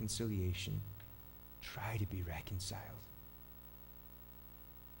for reconciliation, try to be reconciled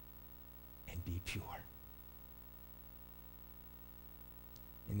and be pure.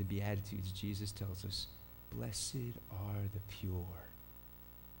 In the Beatitudes, Jesus tells us, "Blessed are the pure,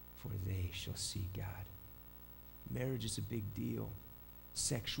 for they shall see God." Marriage is a big deal.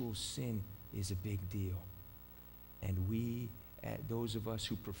 Sexual sin is a big deal. And we, those of us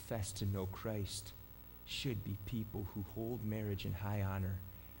who profess to know Christ, should be people who hold marriage in high honor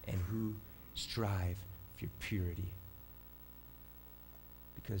and who strive for purity.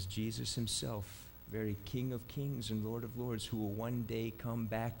 Because Jesus himself, very King of kings and Lord of lords, who will one day come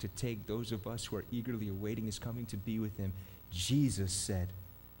back to take those of us who are eagerly awaiting his coming to be with him, Jesus said,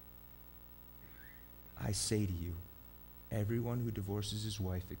 "I say to you, everyone who divorces his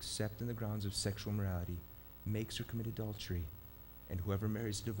wife except on the grounds of sexual immorality makes her commit adultery, and whoever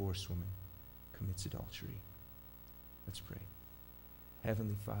marries a divorced woman commits adultery." Let's pray.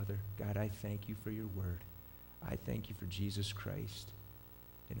 Heavenly Father, God, I thank you for your word. I thank you for Jesus Christ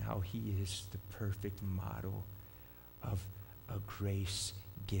and how he is the perfect model of a grace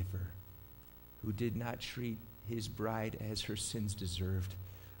giver who did not treat his bride as her sins deserved.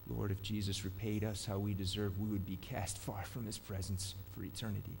 Lord, if Jesus repaid us how we deserve, we would be cast far from his presence for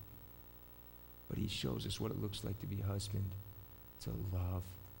eternity. But he shows us what it looks like to be a husband, to love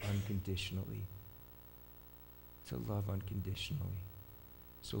unconditionally. To love unconditionally.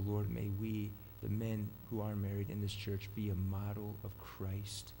 So Lord, may we, the men who are married in this church, be a model of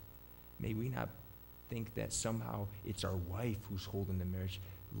Christ. May we not think that somehow it's our wife who's holding the marriage.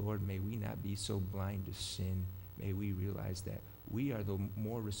 Lord, may we not be so blind to sin. May we realize that we are the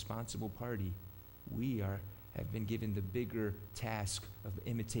more responsible party. We have been given the bigger task of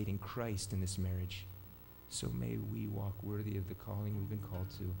imitating Christ in this marriage. So may we walk worthy of the calling we've been called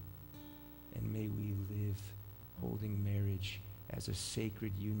to. And may we live holding marriage as a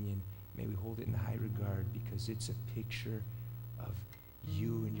sacred union. May we hold it in high regard because it's a picture of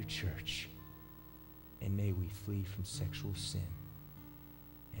you and your church. And may we flee from sexual sin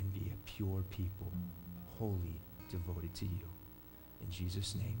and be a pure people, holy, devoted to you. In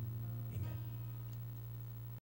Jesus' name.